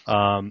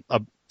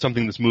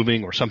 Something that's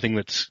moving or something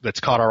that's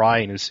caught our eye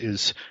and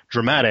is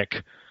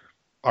dramatic,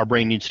 our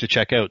brain needs to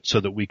check out so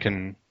that we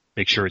can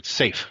make sure it's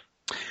safe.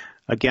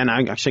 Again,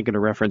 I'm actually going to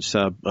reference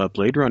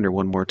Blade Runner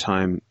one more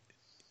time,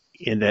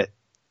 in that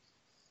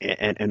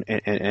and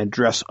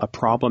address a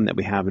problem that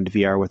we have in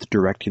VR with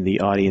directing the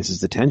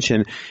audience's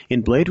attention.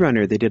 In Blade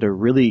Runner, they did a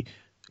really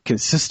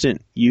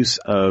consistent use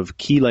of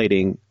key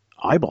lighting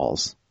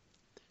eyeballs.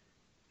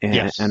 And,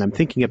 yes. And I'm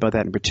thinking about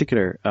that in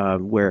particular,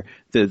 where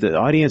the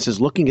audience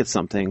is looking at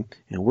something,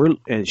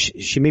 and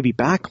she may be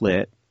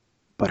backlit,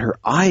 but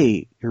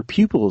her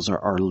pupils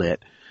are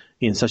lit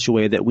in such a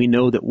way that we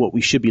know that what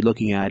we should be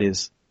looking at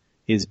is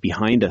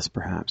behind us,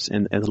 perhaps,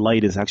 and the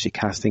light is actually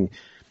casting.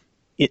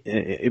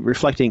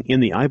 Reflecting in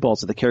the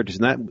eyeballs of the characters,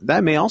 and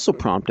that may also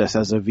prompt us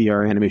as a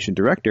VR animation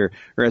director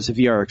or as a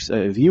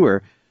VR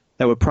viewer.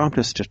 That would prompt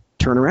us to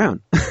turn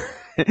around.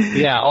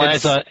 Yeah,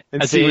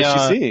 and see what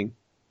she's seeing.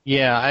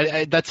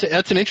 Yeah, that's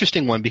an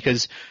interesting one,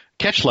 because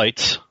catch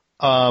lights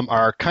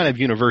are kind of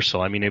universal.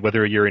 I mean,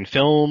 whether you're in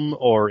film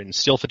or in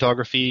still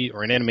photography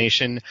or in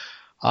animation,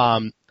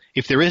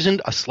 if there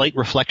isn't a slight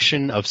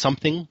reflection of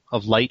something,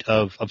 of light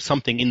of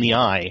something in the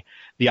eye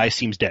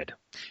seems dead.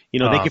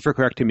 Thank you for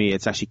correcting me.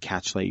 It's actually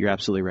catch light. You're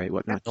absolutely right.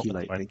 Not key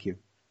light. Thank you.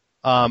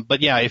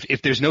 But yeah,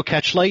 if there's no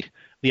catch light,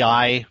 the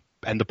eye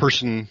and the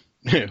person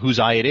whose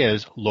eye it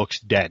is looks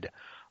dead.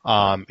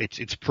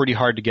 It's pretty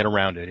hard to get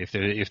around it.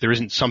 If there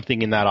isn't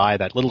something in that eye,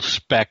 that little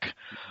speck,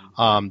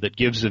 that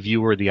gives the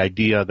viewer the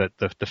idea that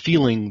the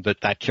feeling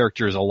that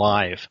character is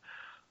alive.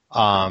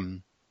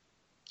 And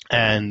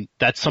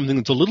that's something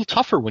that's a little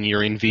tougher when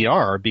you're in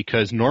VR,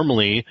 because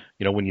normally,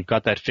 when you've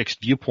got that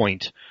fixed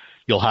viewpoint,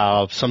 you'll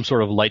have some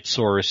sort of light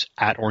source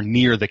at or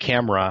near the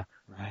camera,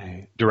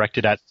 right,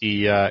 directed at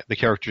the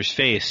character's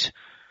face,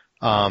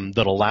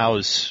 that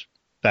allows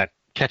that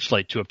catch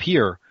light to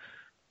appear.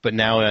 But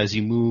now, as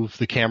you move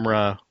the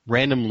camera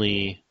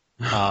randomly,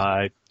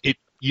 it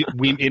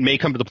may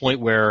come to the point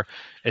where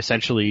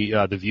essentially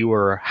the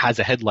viewer has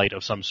a headlight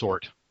of some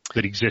sort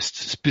that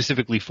exists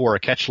specifically for a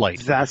catch light.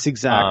 That's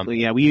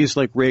exactly, yeah. We use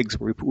like rigs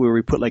where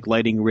we put like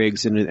lighting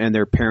rigs, and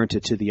they're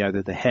parented to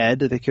either the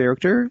head of the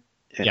character,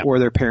 yeah, or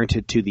they're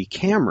parented to the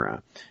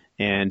camera.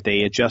 and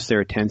they adjust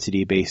their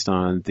intensity based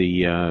on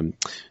the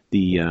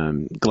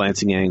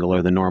glancing angle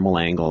or the normal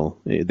angle.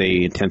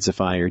 They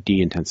intensify or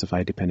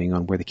de-intensify depending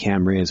on where the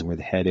camera is and where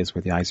the head is,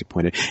 where the eyes are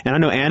pointed. And I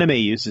know anime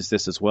uses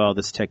this as well,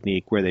 this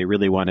technique where they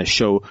really want to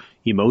show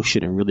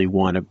emotion and really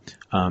want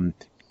to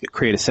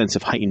create a sense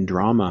of heightened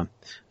drama.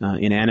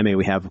 In anime,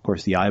 we have, of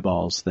course, the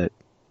eyeballs that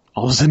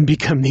all of a sudden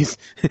become these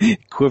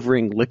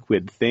quivering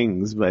liquid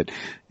things, but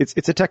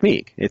it's a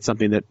technique. It's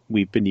something that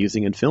we've been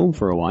using in film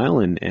for a while,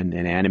 and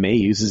anime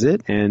uses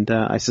it, and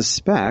I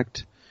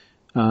suspect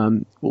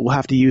we'll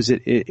have to use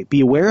it,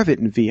 be aware of it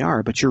in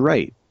VR, but you're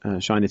right,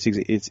 Sean, it's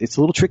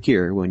a little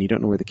trickier when you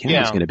don't know where the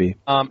camera's going to be.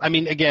 I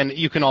mean, again,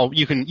 you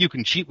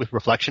can cheat with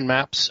reflection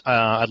maps,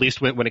 at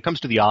least when it comes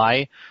to the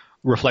eye.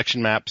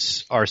 Reflection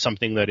maps are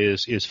something that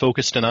is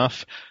focused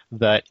enough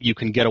that you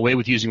can get away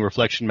with using a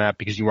reflection map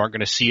because you aren't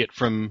going to see it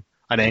from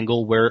an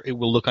angle where it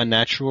will look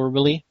unnatural,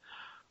 really.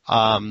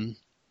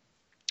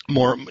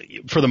 More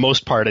for the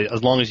most part,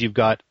 as long as you've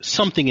got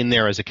something in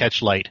there as a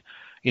catch light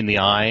in the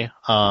eye,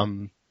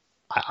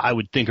 I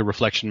would think a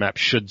reflection map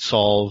should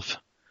solve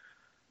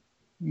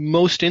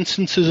most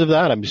instances of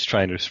that. I'm just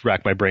trying to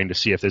rack my brain to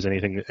see if there's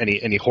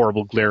any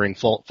horrible glaring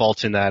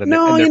faults in that.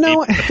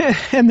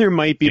 And there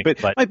might be,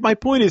 but my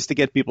point is to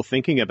get people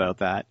thinking about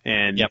that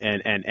and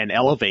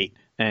elevate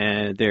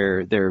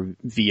their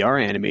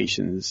VR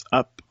animations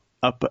up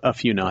a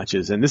few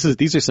notches. And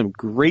these are some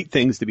great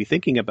things to be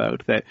thinking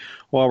about, that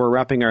while we're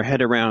wrapping our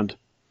head around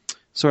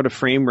sort of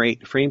frame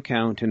rate, frame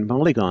count, and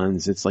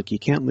polygons, it's like you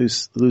can't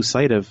lose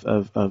sight of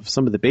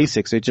some of the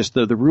basics. It's just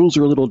the rules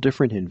are a little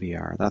different in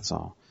VR. That's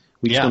all.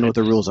 We just don't know what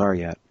the rules are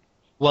yet.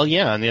 Well,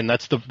 yeah, and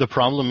that's the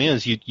problem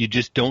is you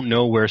just don't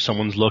know where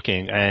someone's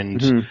looking,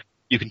 and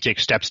you can take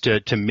steps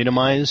to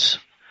minimize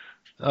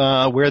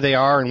where they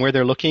are and where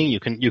they're looking. You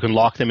can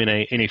lock them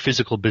in a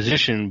physical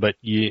position, but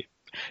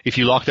if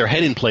you lock their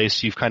head in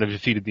place, you've kind of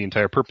defeated the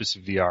entire purpose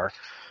of VR.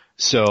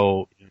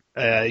 So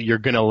they're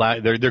going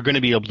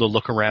to be able to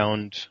look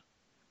around,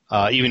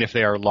 even if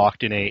they are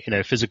locked in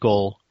a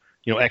physical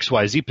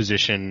XYZ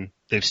position.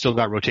 They've still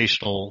got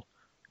rotational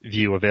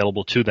view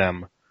available to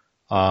them.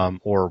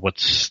 Or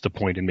what's the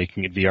point in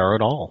making it VR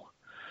at all?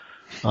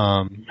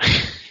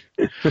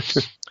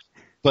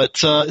 But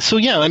so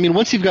yeah, I mean,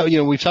 once you've got,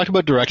 we've talked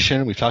about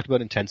direction, we've talked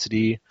about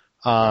intensity,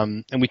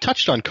 and we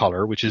touched on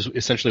color, which is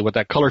essentially what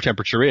that color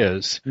temperature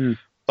is.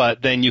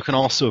 But then you can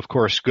also, of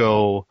course,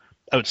 go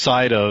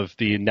outside of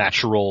the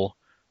natural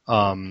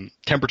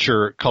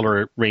temperature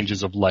color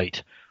ranges of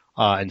light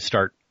and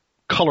start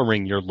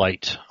coloring your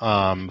light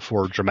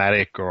for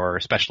dramatic or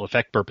special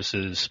effect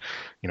purposes,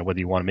 whether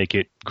you want to make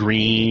it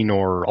green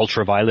or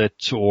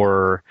ultraviolet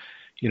or,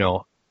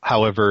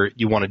 however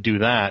you want to do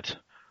that.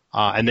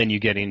 And then you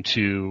get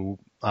into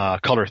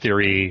color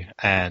theory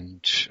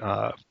and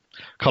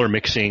color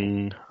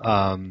mixing,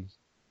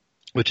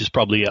 which is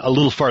probably a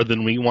little farther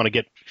than we want to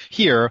get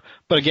here.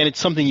 But again, it's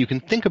something you can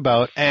think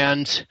about.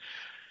 And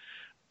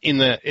in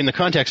the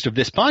context of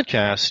this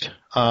podcast,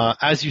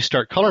 as you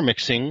start color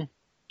mixing,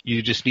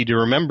 you just need to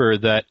remember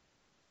that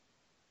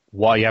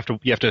while you have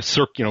to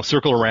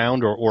circle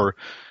around or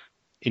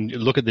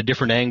look at the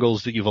different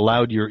angles that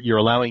you're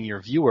allowing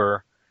your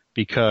viewer,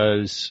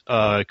 because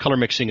color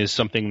mixing is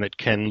something that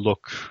can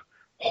look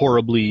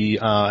horribly,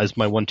 as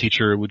my one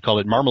teacher would call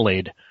it,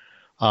 marmalade,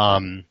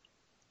 when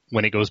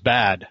it goes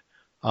bad,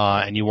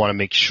 and you want to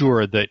make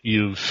sure that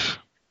you've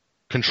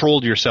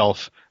controlled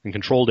yourself and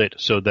controlled it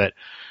so that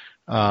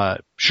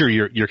sure,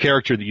 your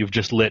character that you've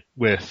just lit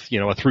with, a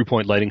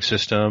 3-point lighting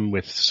system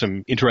with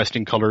some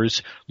interesting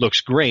colors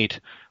looks great,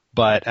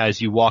 but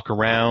as you walk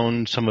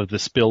around, some of the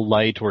spill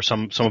light or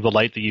some of the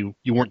light that you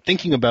weren't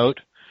thinking about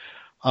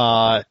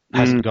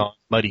hasn't gone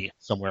muddy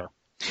somewhere.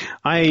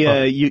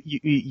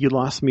 You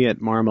lost me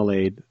at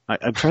marmalade.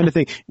 I'm trying to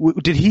think.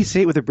 Did he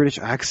say it with a British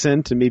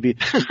accent? And maybe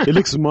it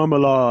looks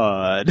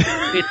marmalade.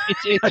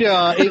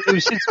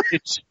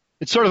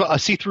 It's sort of a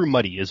see-through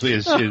muddy is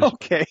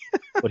okay.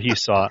 What he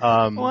saw.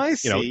 I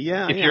see.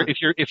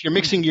 If you're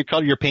mixing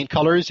your paint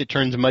colors, it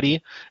turns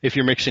muddy. If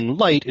you're mixing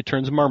light, it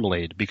turns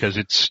marmalade because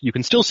you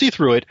can still see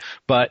through it,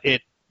 but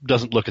it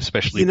doesn't look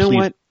especially.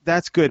 What?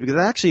 That's good, because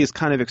that actually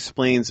kind of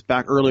explains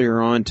back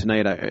earlier on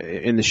tonight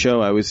in the show.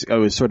 I was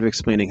sort of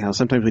explaining how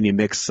sometimes when you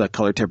mix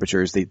color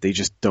temperatures, they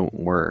just don't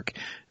work,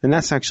 and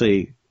that's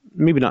actually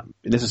maybe not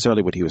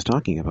necessarily what he was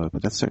talking about,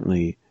 but that's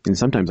certainly, and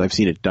sometimes I've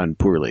seen it done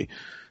poorly,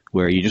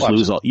 where you just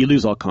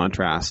lose all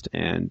contrast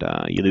and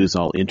you lose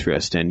all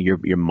interest, and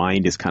your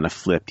mind is kind of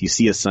flipped. You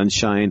see a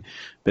sunshine,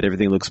 but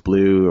everything looks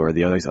blue, or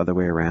the other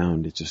way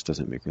around. It just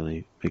doesn't make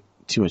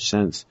too much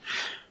sense.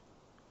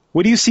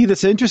 What do you see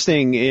that's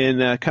interesting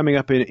in coming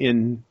up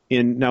in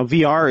now?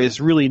 VR is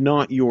really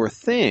not your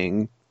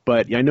thing,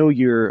 but I know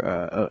you're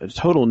a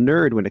total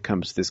nerd when it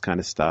comes to this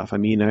kind of stuff. I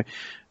mean, and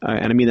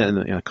I mean that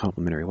in a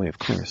complimentary way, of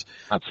course.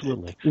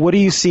 Absolutely. What are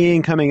you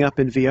seeing coming up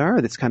in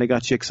VR that's kind of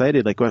got you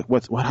excited? Like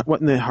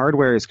what in the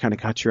hardware has kind of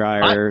caught your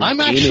eye? Or what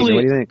do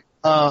you think?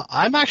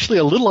 I'm actually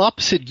a little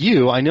opposite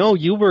you. I know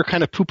you were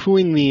kind of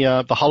poo-pooing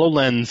the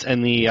HoloLens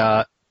and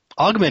the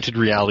augmented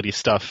reality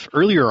stuff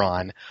earlier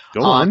on.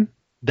 Go on.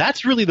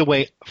 That's really the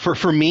way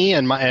for me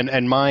and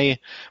my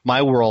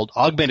world.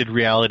 Augmented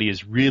reality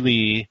is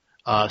really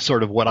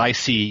sort of what I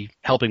see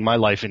helping my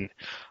life. And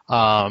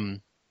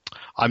I'm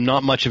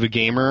not much of a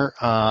gamer,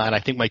 and I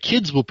think my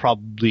kids will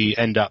probably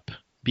end up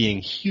being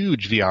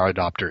huge VR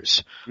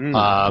adopters.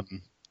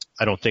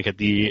 I don't think at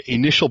the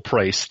initial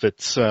price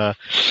that's the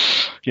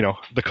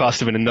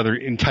cost of another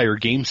entire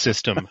game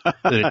system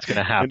that it's going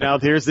to happen. Now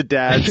here's the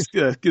dad's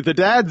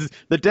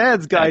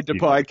guide to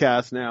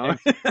podcast now.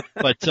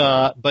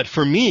 But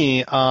for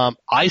me,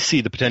 I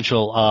see the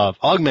potential of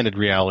augmented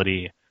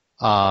reality.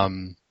 But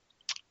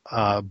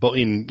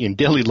in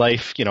daily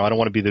life, I don't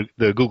want to be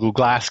the Google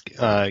Glass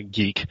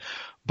geek,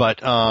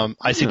 but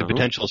I see the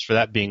potentials for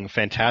that being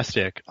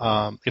fantastic.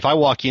 If I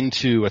walk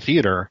into a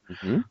theater,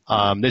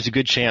 there's a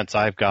good chance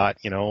I've got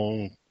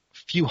a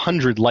few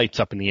hundred lights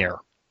up in the air.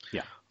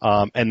 Yeah.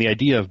 And the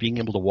idea of being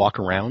able to walk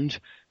around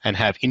and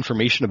have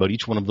information about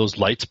each one of those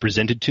lights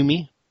presented to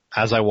me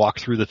as I walk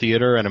through the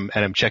theater, and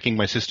I'm checking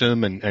my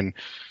system and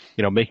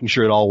making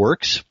sure it all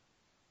works,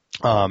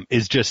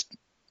 is just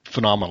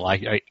phenomenal.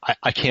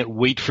 I can't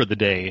wait for the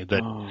day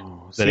that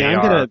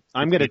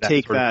I'm gonna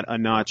take that a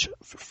notch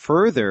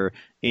further.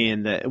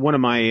 In one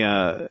of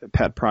my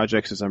pet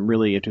projects is I'm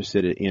really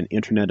interested in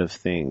Internet of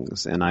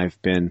Things, and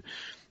I've been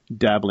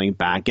getting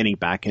back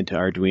into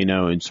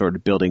Arduino and sort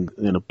of building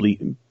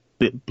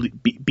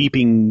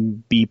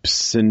beeping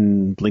beeps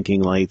and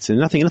blinking lights, and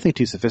nothing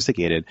too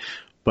sophisticated.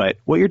 But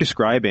what you're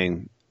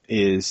describing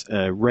is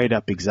right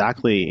up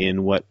exactly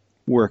in what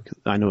work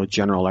I know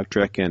General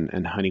Electric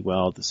and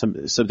Honeywell.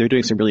 So they're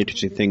doing some really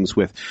interesting things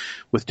with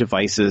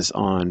devices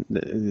on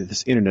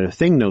this Internet of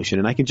Thing notion.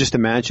 And I can just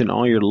imagine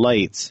all your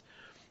lights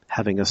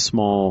having a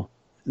small,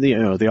 they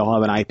all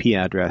have an IP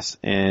address,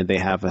 and they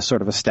have a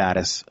sort of a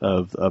status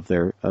of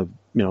their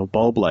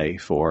bulb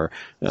life, or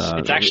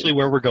it's actually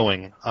where we're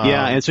going.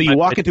 And so you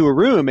walk into a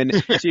room, and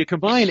so you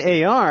combine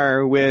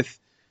AR with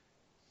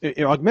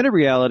augmented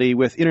reality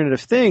with Internet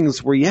of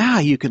Things, where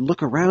you can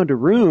look around a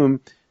room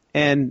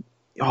and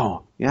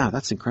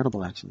that's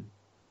incredible, actually.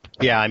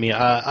 Yeah, I mean,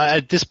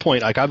 at this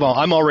point, like I'm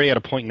already at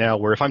a point now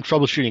where if I'm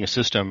troubleshooting a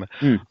system,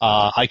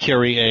 I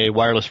carry a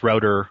wireless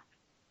router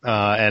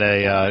and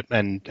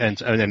an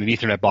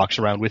Ethernet box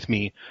around with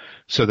me,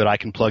 so that I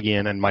can plug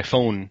in, and my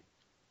phone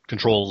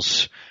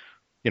controls,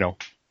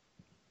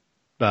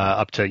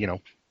 up to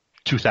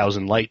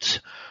 2,000 lights,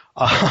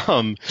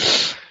 for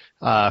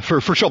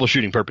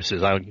troubleshooting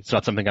purposes. It's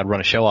not something I'd run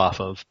a show off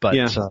of, but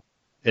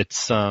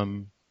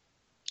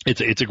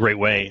it's a great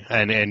way,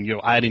 and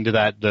adding to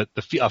that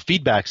a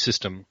feedback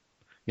system,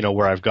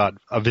 where I've got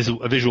a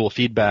visual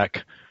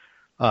feedback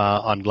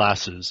on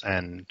glasses,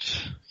 and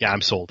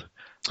I'm sold.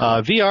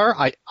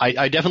 VR,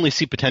 I definitely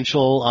see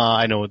potential.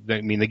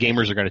 The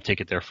gamers are going to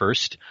take it there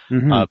first.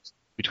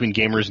 Between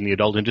gamers and the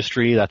adult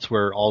industry, that's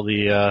where all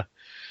the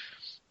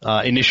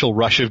initial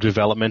rush of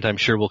development, I'm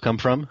sure, will come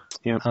from.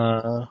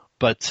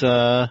 But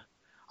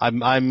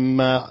I'm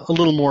a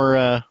little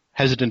more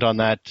hesitant on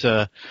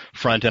that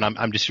front, and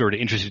I'm just sort of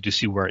interested to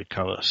see where it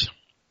goes.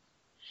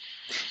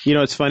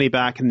 It's funny,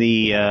 back in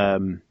the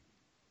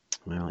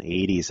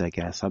 80s, I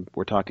guess.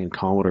 We're talking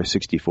Commodore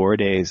 64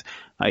 days.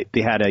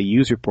 They had a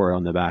user port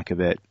on the back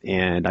of it,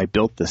 and I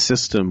built the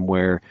system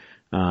where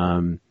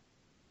the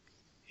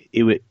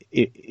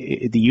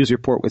user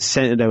port would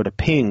send out a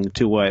ping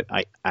to what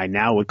I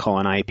now would call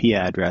an IP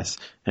address,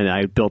 and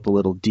I built a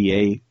little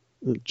DA,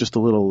 just a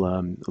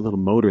little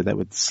motor that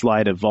would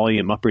slide a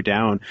volume up or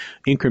down,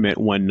 increment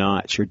one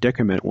notch or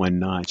decrement one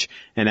notch,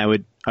 and I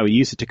would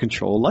use it to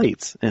control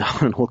lights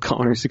on an old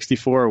Commodore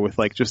 64 with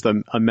just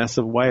a mess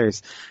of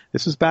wires.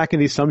 This was back in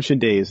the Assumption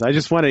days. I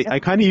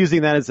kind of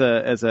using that as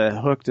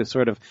a hook to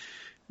sort of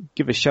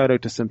give a shout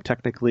out to some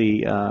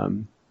technically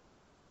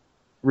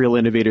real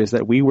innovators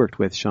that we worked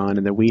with, Sean,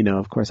 and that we know.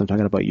 Of course, I'm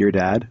talking about your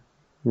dad,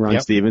 Ron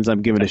Stevens.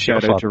 I'm giving a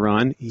shout out to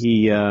Ron.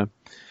 He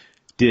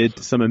did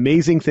some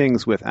amazing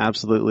things with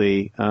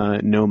absolutely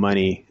no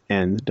money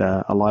and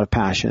a lot of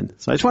passion.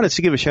 So I just wanted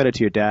to give a shout out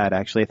to your dad,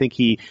 actually. I think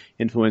he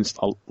influenced,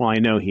 I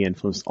know he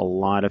influenced a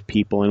lot of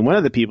people. And one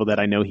of the people that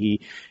I know he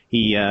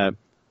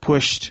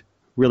pushed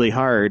really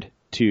hard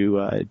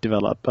to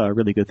develop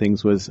really good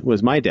things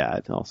was my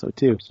dad also,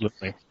 too.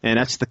 Absolutely. And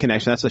that's the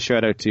connection. That's a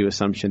shout out to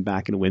Assumption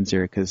back in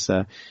Windsor, because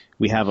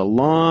we have a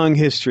long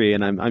history,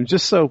 and I'm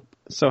just so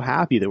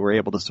happy that we're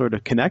able to sort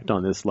of connect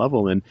on this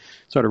level and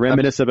sort of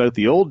reminisce about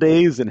the old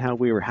days and how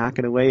we were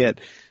hacking away at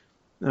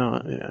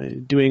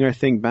doing our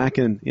thing back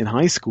in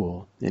high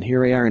school. And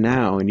here we are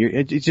now. And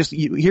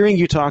hearing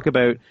you talk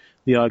about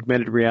the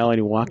augmented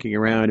reality, walking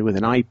around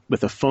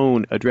with a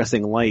phone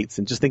addressing lights,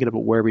 and just thinking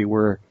about where we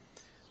were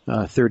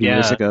 30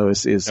 years ago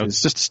is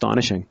just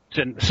astonishing.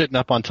 Sitting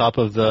up on top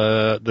of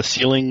the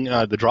ceiling,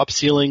 the drop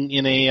ceiling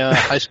in a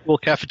high school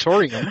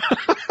cafetorium.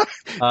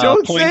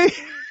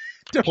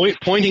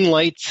 Pointing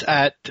lights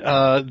at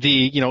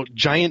the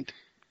giant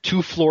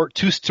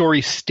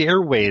two-story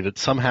stairway that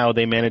somehow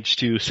they managed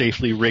to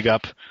safely rig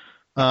up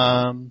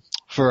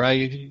Were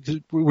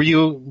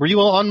you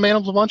on Man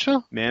of La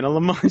Mancha? Man of La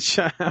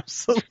Mancha,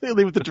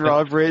 absolutely, with the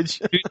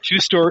drawbridge.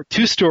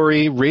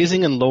 Two-story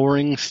raising and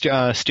lowering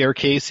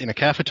staircase in a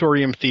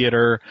cafetorium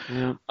theater,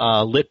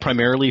 lit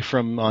primarily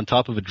from on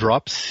top of a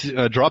drop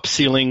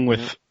ceiling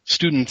with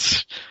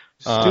students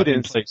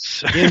in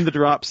place. In the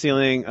drop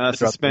ceiling,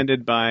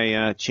 suspended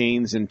by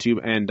chains and tube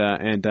and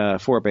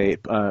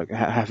 4x8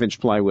 half-inch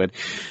plywood.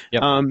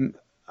 Yep.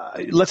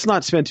 Let's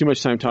not spend too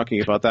much time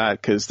talking about that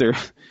because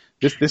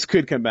this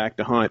could come back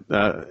to haunt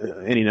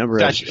any number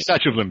of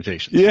statute of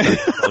limitations. Yeah.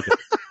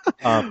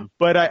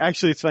 But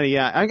actually, it's funny.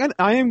 Yeah,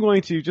 I am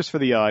going to, just for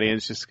the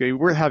audience,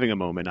 we're having a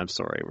moment. I'm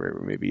sorry,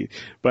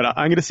 but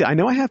I'm going to say I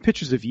know I have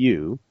pictures of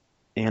you,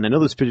 and I know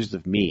there's pictures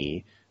of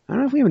me. I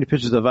don't know if we have any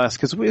pictures of us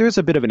because there's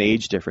a bit of an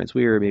age difference.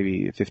 We were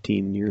maybe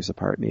 15 years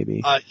apart,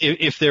 maybe.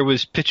 If there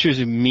was pictures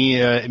of me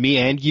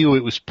and you,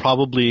 it was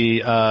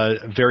probably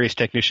various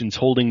technicians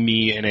holding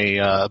me in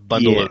a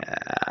bundle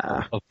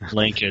of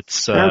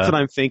blankets. That's what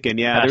I'm thinking.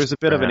 Yeah, there was a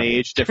bit of an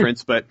age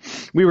difference, but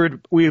we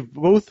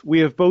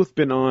have both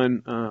been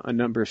on a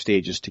number of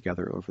stages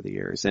together over the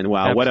years. And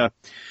wow,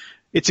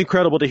 it's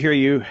incredible to hear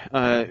you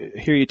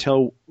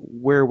tell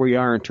where we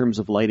are in terms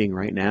of lighting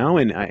right now,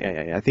 and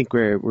I think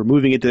we're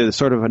moving into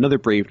sort of another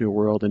brave new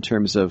world in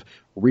terms of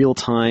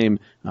real-time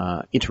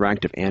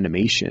interactive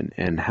animation,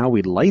 and how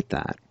we light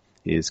that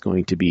is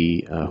going to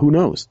be who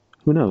knows,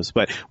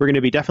 but we're going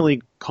to be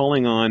definitely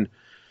calling on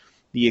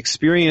the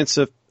experience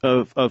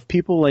of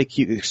people like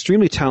you,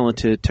 extremely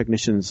talented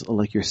technicians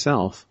like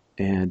yourself,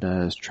 and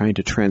trying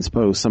to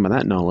transpose some of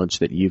that knowledge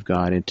that you've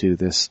got into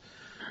this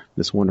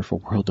wonderful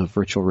world of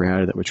virtual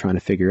reality that we're trying to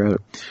figure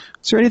out.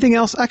 Is there anything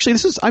else? Actually,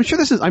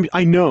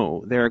 I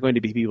know there are going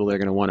to be people that are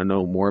going to want to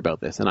know more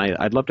about this, and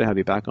I'd love to have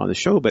you back on the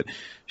show. But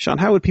Sean,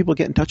 how would people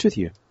get in touch with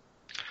you?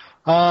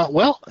 I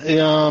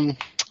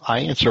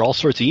answer all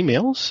sorts of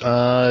emails.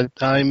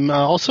 I'm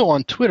also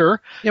on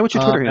Twitter. Yeah, what's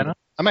your Twitter handle?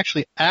 I'm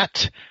actually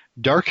at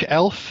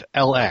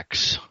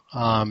DarkElfLX,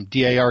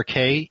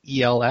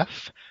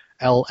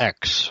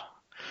 DarkElfLX.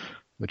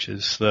 Which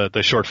is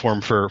the short form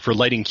for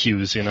lighting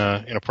cues in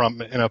a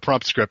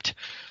prompt script.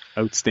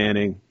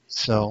 Outstanding.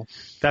 So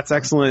that's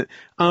excellent.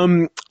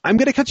 I'm going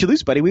to cut you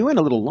loose, buddy. We went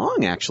a little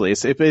long, actually.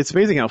 It's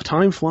amazing how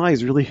time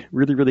flies really,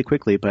 really, really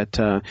quickly. But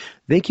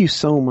thank you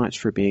so much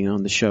for being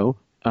on the show.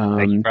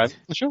 Thank you for having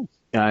the show.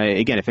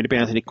 Again, if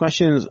anybody has any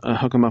questions,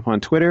 hook them up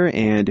on Twitter.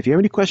 And if you have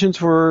any questions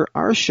for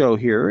our show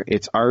here,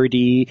 it's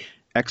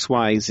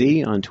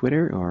RDXYZ on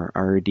Twitter or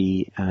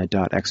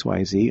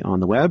rd.xyz on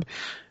the web.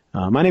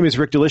 My name is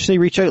Rick Delishny.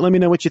 Reach out, let me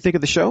know what you think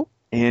of the show,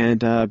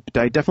 and I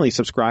definitely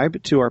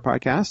subscribe to our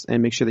podcast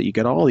and make sure that you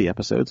get all the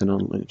episodes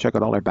and check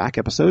out all our back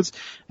episodes.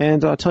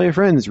 And tell your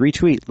friends,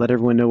 retweet, let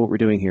everyone know what we're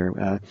doing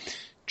here.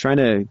 Trying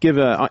to give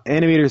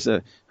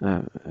animators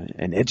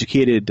an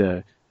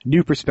educated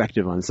new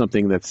perspective on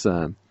something that's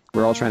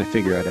we're all trying to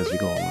figure out as we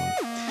go along.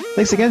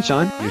 Thanks again,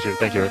 Sean. You too.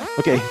 Thank you, Rick.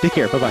 Okay, take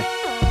care.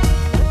 Bye-bye.